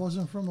 Here Yeah. you It go.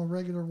 wasn't from a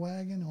regular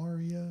wagon,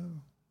 REO.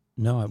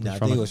 No, it was No, I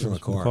from think it was from a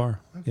car.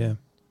 Yeah.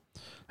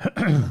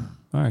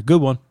 All right.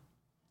 Good one.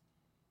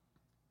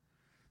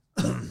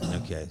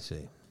 Okay,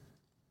 see.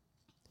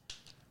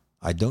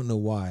 I don't know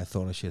why I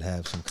thought I should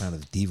have some kind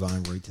of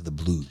divine right to the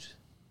blues.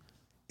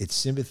 It's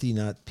sympathy,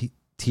 not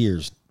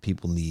tears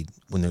people need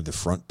when they're the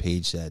front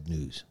page sad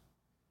news.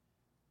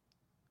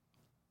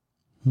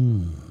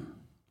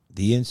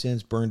 The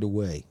incense burned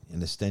away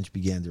and the stench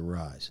began to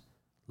rise.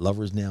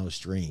 Lovers now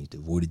estranged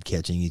avoided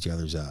catching each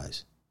other's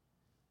eyes.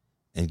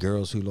 And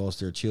girls who lost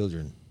their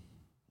children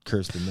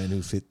cursed the men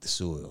who fit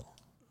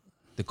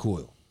the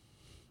coil.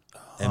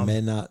 And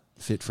men not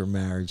fit for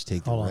marriage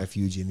take the hold on.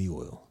 refuge in the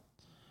oil.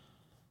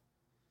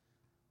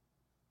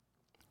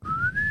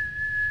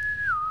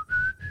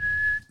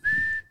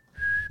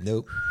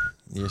 Nope.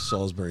 Near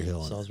Salisbury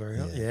Hill. Salisbury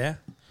Hill. Yeah.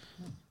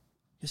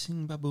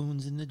 Kissing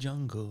baboons in the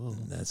jungle.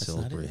 That's not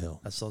Salisbury it? Hill.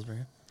 That's Salisbury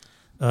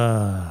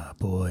Hill.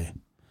 Boy.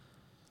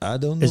 I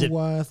don't know Is it-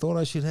 why I thought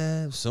I should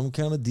have some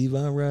kind of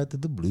divine right to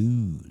the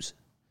blues.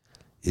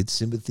 It's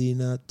sympathy,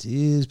 not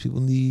tears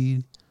people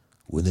need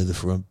when they're the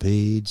front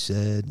page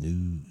sad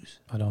news.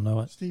 I don't know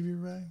it. Stevie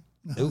Ray.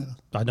 Nope.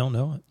 I don't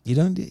know it. You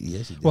don't?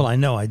 Yes, you do. Well, I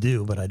know I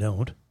do, but I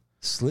don't.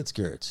 Slit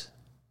skirts.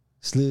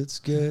 Slit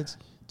skirts.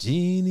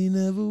 Jeannie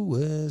never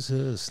wears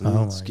her slit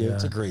Oh, my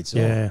skirts. God. A great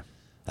song. Yeah.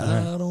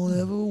 I don't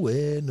ever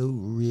wear no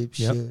ripped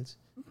Yep. shirts.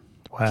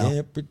 Wow.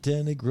 Can't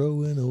pretend to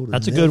growing older.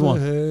 That's a good never one.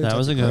 hurts. That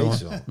was a That's good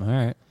great one. song. All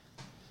right.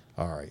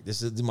 All right,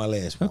 this is my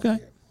last one. Okay.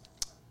 Here.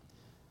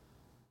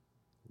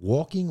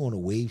 Walking on a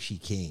wave she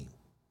came,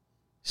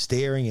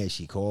 staring as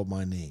she called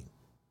my name.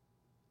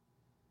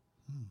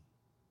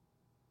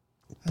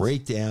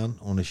 Breakdown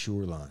on the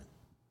shoreline.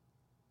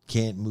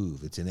 Can't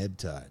move. It's an ebb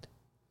tide.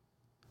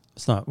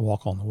 It's not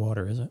Walk on the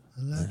Water, is it?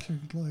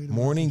 Electric light.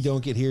 Morning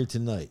don't get here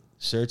tonight.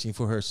 Searching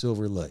for her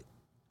silver light.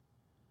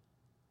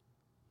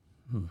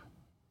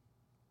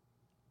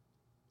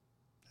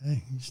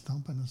 Hey, he's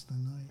stumping us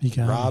tonight. You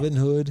got me. Robin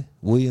Hood,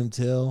 William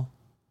Tell,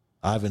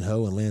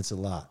 Ivanhoe, and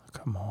Lancelot.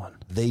 Come on.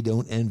 They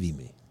don't envy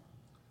me.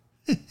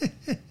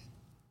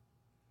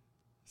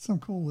 Some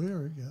cool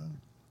lyric.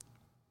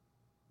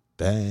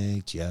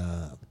 Bank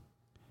job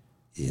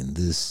in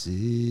the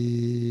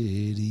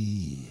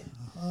city.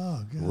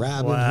 Oh, God.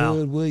 Robin Wow.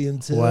 Hood, William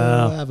Tell,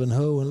 Wow.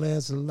 Ivanhoe, and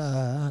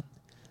Lancelot.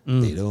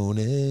 They don't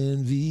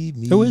envy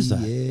me. Who is that?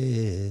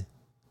 Yeah.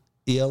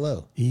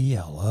 ELO.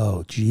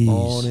 ELO. Jeez.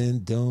 On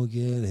and don't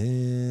get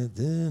hit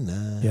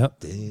tonight. Yep.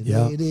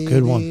 Yep.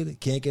 Good one.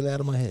 Can't get out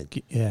of my head.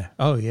 Yeah.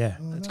 Oh, yeah.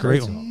 That's a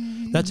great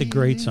one. That's a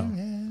great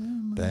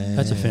song.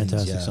 That's a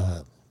fantastic Bank song.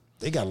 job.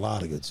 They got a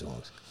lot of good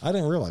songs. I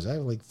didn't realize I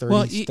have like 30,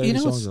 Well, 30 you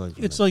know, songs.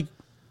 it's like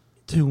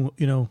to,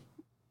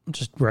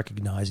 just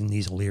recognizing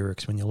these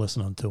lyrics when you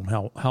listen to them,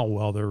 how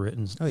well they're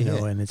written, Oh, you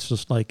know, yeah. and it's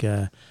just like,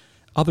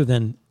 other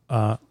than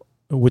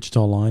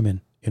Wichita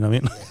Lineman, you know what I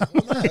mean?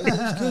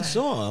 It's a good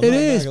song. It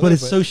is, but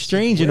it's so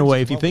strange in a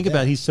way. If you think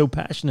about it, he's so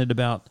passionate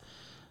about,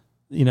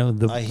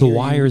 the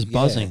wires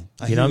buzzing.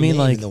 You know what I mean?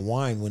 Like the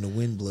wine when the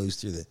wind blows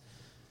through the.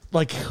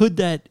 like could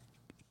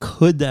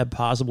that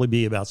possibly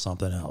be about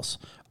something else?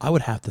 I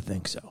would have to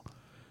think so.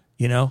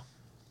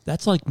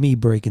 That's like me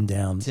breaking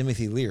down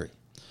Timothy Leary.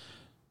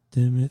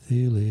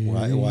 Timothy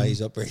Leary. Why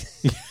he's up there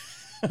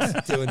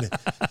doing the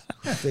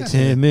fixing it.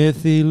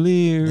 Timothy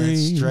Leary.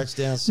 That stretch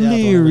down south.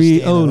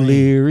 Leary, I'll oh understand the rain.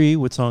 Leary.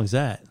 What song is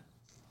that?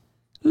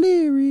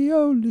 Leary,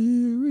 oh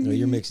Leary. No,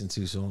 you're mixing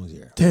two songs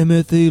here.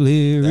 Timothy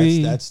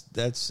Leary.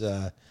 That's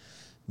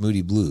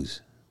Moody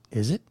Blues.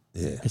 Is it?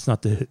 Yeah, It's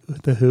not the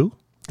Who?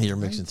 you're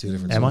mixing two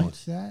different Am I? songs.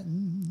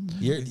 Satin.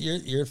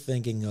 You're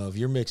thinking of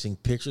mixing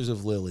Pictures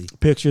of Lily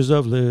Pictures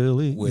of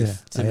Lily. with Yeah,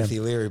 Timothy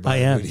Leary. By I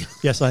am. Moody.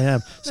 Yes, I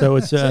am. So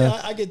it's See,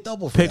 I get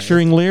double for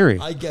picturing that. Leary.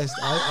 I guess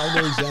I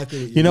know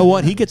exactly. What You know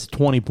what? He gets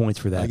 20 points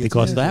for I that get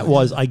because 20 that points.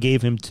 was I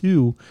gave him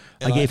two.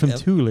 And I gave him I-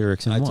 two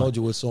lyrics in I one. told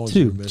you what songs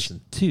you were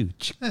missing. Two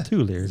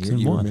lyrics You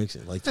in were one.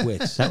 mixing like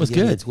Twix. That was You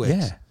gotta good. get Twix.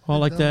 Yeah. Well,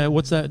 like that.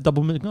 What's that?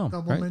 Double mint gum.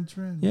 Double right? mint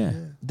trend. Yeah.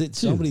 Did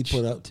Two. somebody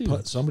Two.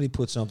 somebody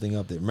put something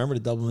up there? Remember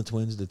the Doublemint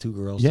twins, the two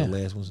girls, Yeah. the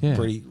last ones, Yeah.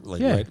 pretty like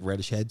Yeah.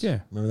 reddish heads. Yeah.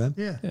 Remember them?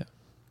 Yeah. Yeah.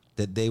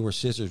 That they were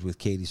sisters with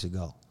Katie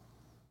Seagal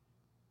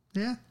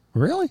Yeah.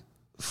 Really?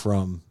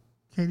 from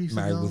Katie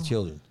Married Segal. with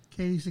Children.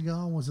 Katie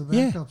Segal was a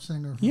Yeah. backup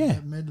singer for Yeah.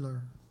 Bette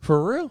Midler.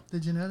 For real?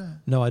 Did you know that?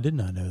 No, I did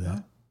not know that. Huh?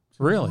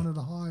 She was Really? one of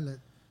the highlight.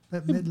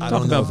 Bette Midler. I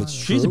Talk don't know about if it's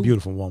she's a true.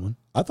 beautiful woman.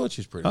 I thought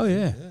she was pretty. Oh,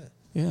 good. yeah.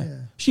 Yeah. Yeah.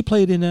 She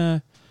played in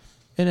Married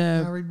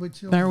with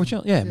Children. Married with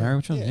Children. Yeah, Married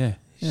with Children. Yeah.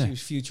 Yeah. She was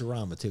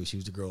Futurama too. She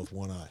was the girl with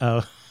one eye.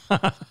 Oh.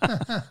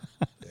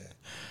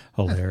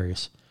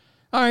 Hilarious.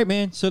 All right,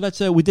 man. So that's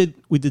we did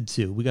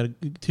 2. We got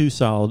 2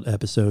 solid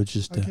episodes.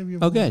 Just I'll give you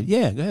okay. one.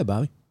 Yeah, go ahead,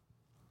 Bobby.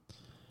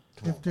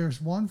 If there's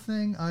one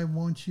thing I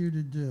want you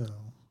to do,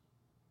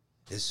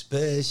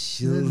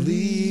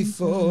 Especially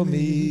for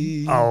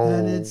me.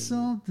 and it's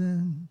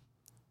something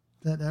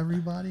that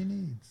everybody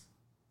needs.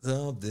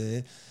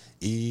 Something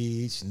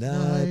each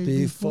night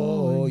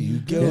before you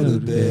go to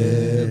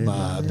bed,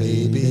 my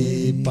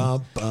baby.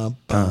 Bum, bum,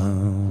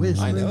 bum.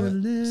 Whisper I know a it.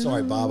 little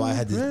Sorry, Bob. I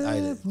had to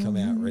prayer come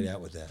for out me. right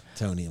out with that.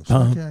 Tony, I'm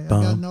sorry. Okay, I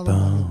got another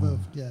one we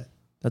both get.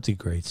 That's a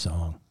great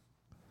song.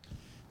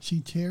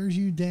 She tears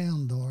you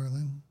down,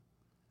 darling.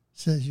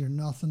 Says you're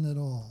nothing at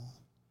all.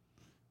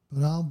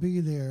 But I'll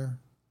be there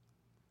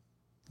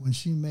when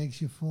she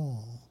makes you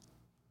fall.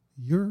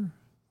 You're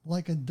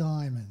like a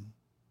diamond,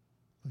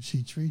 but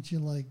she treats you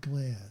like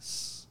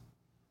glass.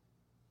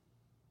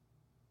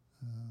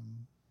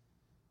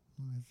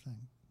 Let me think.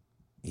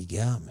 You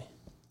got me.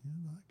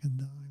 You're like a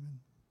diamond.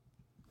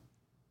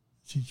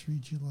 She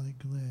treats you like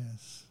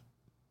glass.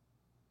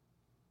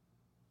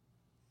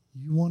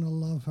 You want to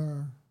love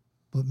her,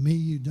 but me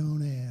you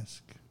don't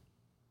ask.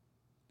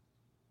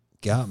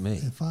 Got me.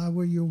 If I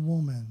were your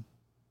woman,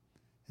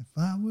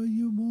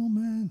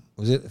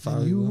 Was it? If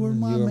and you were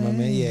my man.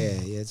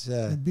 Yeah, it's.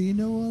 there'd be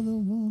no other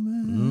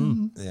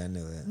woman. Yeah, I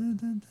know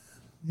that.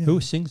 Yeah. Who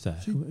sings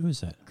that? Who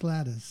is that?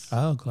 Gladys.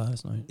 Oh,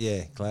 Gladys Knight.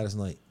 Yeah, Gladys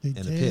Knight They and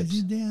the tears Pips.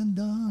 you down,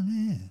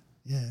 darling.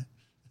 Yeah,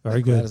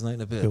 Very good. Gladys Knight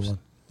and the Good Pips. one.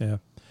 Yeah.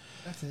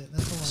 that's it.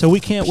 That's all. So we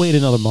can't wait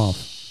another month.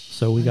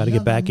 So we got to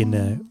get back in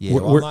there. Yeah,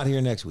 well, I'm not here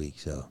next week,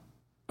 so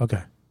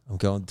Okay. I'm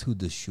going to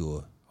the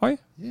shore, Are you?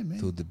 Yeah, man.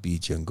 to the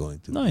beach. I'm going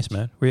to. Nice,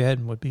 man. Where you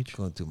heading? What beach?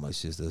 Going to my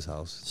sister's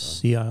house.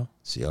 Sea Isle.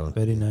 Seattle.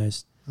 Very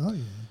nice. Oh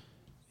yeah.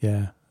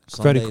 Yeah.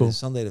 Sunday Very cool.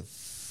 Sunday to I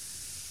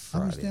was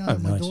Friday. down Oh,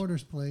 at my nice.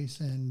 daughter's place,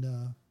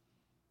 and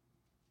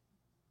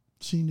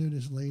she knew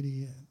this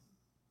lady.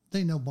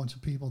 They know a bunch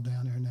of people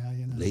down there now,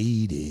 you know.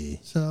 Lady.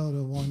 So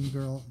the one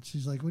girl,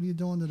 she's like, "What are you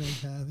doing today,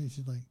 Kathy?"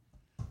 She's like,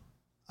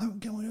 "I'm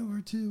going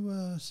over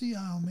to Sea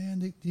Isle, man.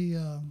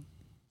 The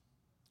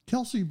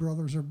Kelsey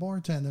brothers are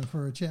bartending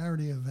for a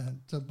charity event.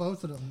 So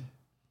both of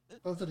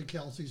the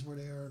Kelseys were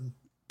there, and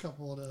a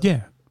couple of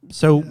the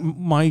So Yeah.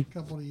 my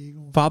couple of the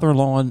Eagles.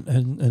 father-in-law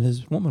and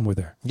his woman were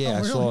there. Yeah, Oh,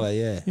 I saw that. really?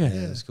 Yeah. Yeah.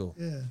 Yeah, that's cool.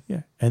 Yeah,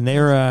 Yeah. And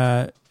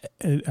they're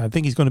I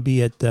think he's going to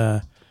be at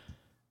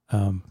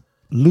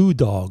Lou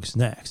Dogs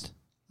next.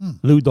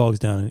 Lou Dogs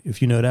down,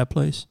 if you know that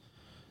place.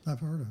 I've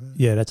heard of it.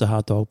 Yeah, that's a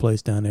hot dog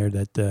place down there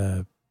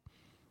that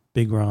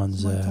Big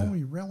Ron's. Somebody told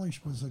me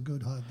Relish was a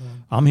good hot dog.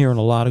 I'm hearing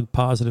a lot of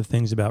positive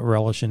things about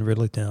Relish in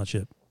Ridley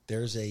Township.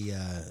 There's a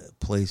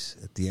place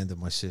at the end of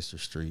my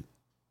sister's street,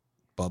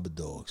 Bubba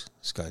Dogs.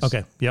 This guy's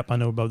Okay. Yep, I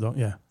know about that.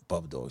 Yeah.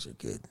 Bubba Dogs are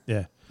good.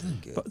 Yeah. They're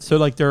good. But, so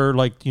like they're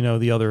like, you know,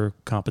 the other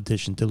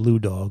competition to Lou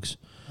Dogs.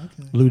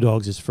 Okay. Lou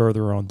Dogs is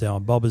further on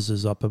down. Bubba's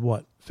is up at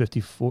what?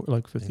 54,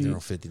 like I think 50. they're on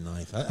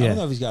 59th. I Yeah. don't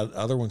know if he's got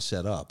other ones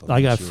set up. I'm I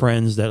not got sure.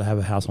 friends that have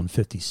a house on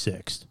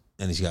 56th.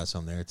 And he's got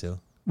some there too.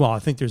 Well, I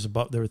think there's a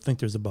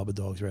Bubba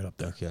Dogs right up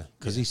there. Okay.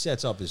 Because he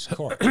sets up his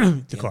cart.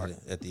 The cart.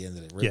 At the end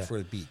of it, right Yeah. for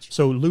the beach.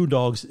 So Lou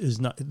Dogs is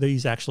not.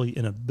 He's actually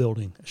in a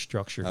building, a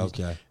structure. He's-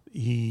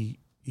 Okay.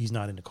 He's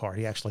not in the cart.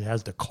 He actually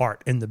has the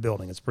cart in the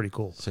building. It's pretty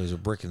cool. So he's a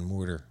brick and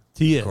mortar.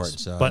 He cart is,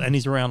 inside. and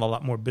he's around a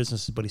lot more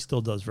businesses, but he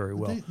still does very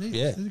well.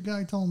 Yeah. The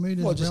guy told me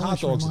that Well, just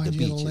hot Relish dogs at the reminds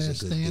you of beach the is a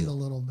Last good Stand deal. a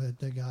little bit.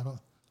 They got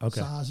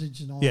Okay.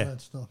 sausage and all Yeah.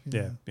 that stuff. You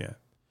Yeah, know. yeah.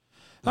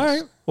 All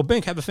right. Well,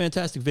 Bink, have a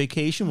fantastic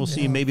vacation. We'll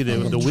see you maybe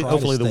I'm gonna try to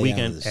hopefully the stay out of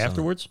weekend the sun.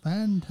 afterwards.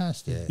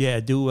 Fantastic. Yeah,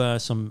 do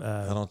some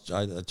I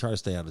try to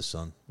stay out of the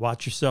sun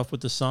watch yourself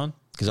with the sun.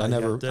 because I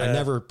never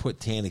got, put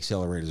tan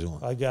accelerators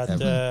on. I got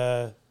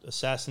Ever.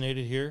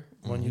 assassinated here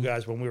when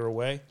Mm-hmm. when we were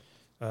away.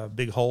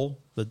 Big hole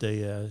that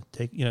they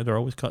take. You know, they're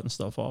always cutting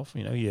stuff off.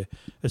 You know,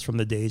 it's from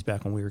the days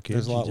back when we were kids.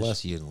 There's a You lot just-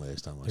 less of you than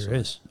last time I saw There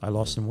is. I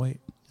lost some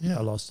weight. Yeah.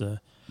 I lost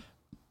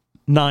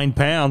 9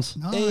 pounds.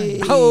 Nice.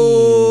 Hey.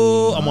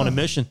 Oh, I'm on a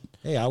mission.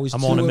 Hey, I was.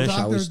 I'm on a two- mission.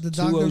 I was The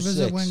doctor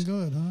visit 206. went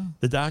good, huh?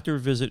 The doctor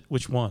visit.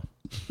 Which one?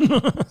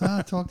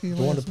 I talked to you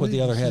The one last to put the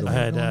week. other You head said on. you I were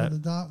had, going to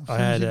the doc as I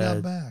soon as had, you got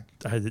uh, back.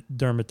 I had a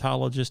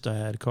dermatologist. I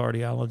had a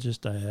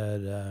cardiologist. I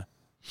had.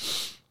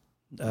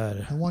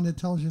 The one that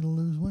tells you to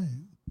lose weight.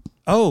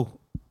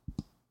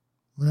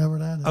 Whatever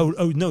that is.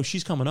 Oh no,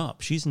 she's coming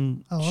up. She's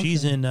in. Oh, okay.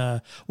 She's in.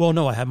 Well,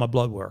 no, I had my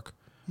blood work.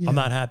 Yeah. I'm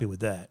not happy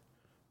with that.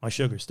 My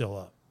sugar's still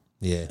up,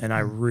 Yeah. and I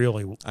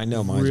really, I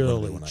know mine's gonna be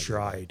really when I get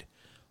tried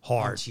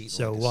hard. cheating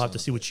So like a we'll have son to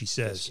of see a what she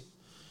says.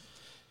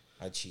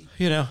 I cheat.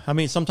 You know, I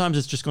mean, sometimes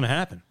it's just going to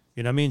happen.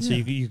 You know what I mean? So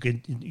Yeah. you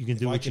can If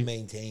do I what can you.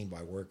 maintain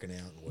by working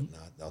out and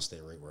whatnot, I'll stay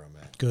right where I'm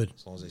at. Good.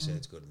 As long as they say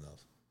it's good enough.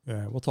 All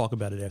right, we'll talk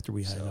about it after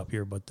we hang So- up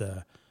here. But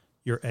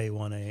your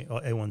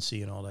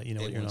A1C and all that. You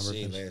know what your number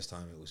A1C is. last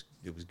time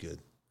it was good.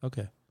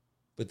 Okay.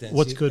 But then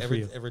What's good for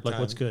you? Every Like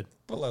time what's good?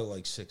 Below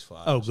like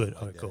 6.5. Oh, or good. something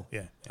Okay, like cool. that.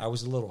 Yeah. I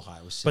was a little high.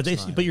 I was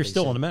 6.9. But you're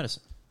still they on the said-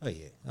 medicine. Oh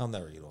yeah, I'll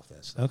never get off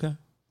that stuff. Okay.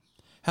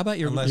 How about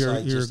your Unless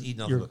I just eat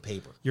nothing but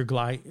paper. your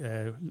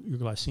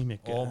glycemic?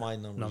 All my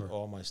numbers,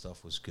 all my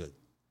stuff was good.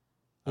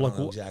 I Look,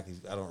 don't know exactly.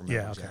 I don't remember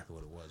yeah, okay. exactly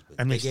what it was, but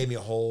And they they gave me a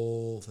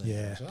whole thing.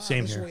 Yeah, So,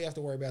 same this here. is what you have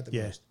to worry about the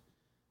Yeah. most.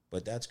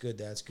 But that's good.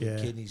 That's good.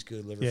 Yeah. Kidneys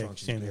good. Liver Yeah,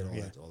 function's same good. here, All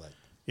yeah. that. All that.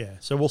 Yeah.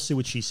 So we'll see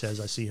what she says.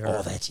 I see her.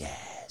 All that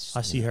jazz.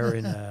 I see her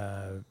in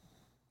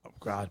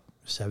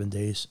 7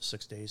 days,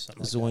 6 days,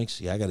 something like that. Zoinks.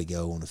 Yeah, I got to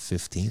go on the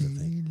 15th. I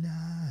think.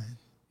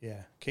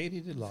 Yeah.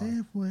 Katie did live.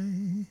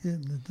 Halfway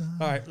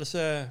hypnotized. All right. Let's.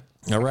 All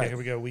Okay, right. here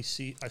we go. I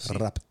see. Wrap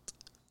it. Let me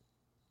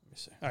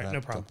see. All right. No Wrap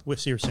it problem. up. We'll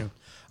see her soon.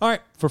 All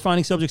right. For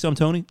Finding Subjects, I'm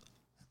Tony.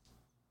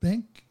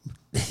 Bink.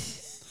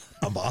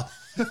 I'm Bob.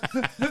 All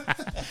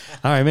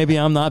right. Maybe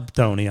I'm not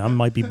Tony. I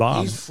might be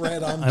Bob. He's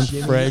Fred. I'm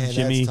Jimmy. Fred, and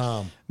Jimmy, that's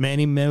Tom.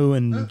 Manny, Moo,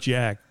 and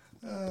Jack.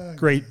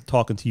 Great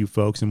talking to you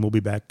folks, and we'll be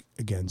back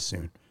again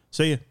soon.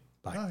 See ya.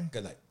 Bye. Bye.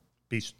 Good night. Peace.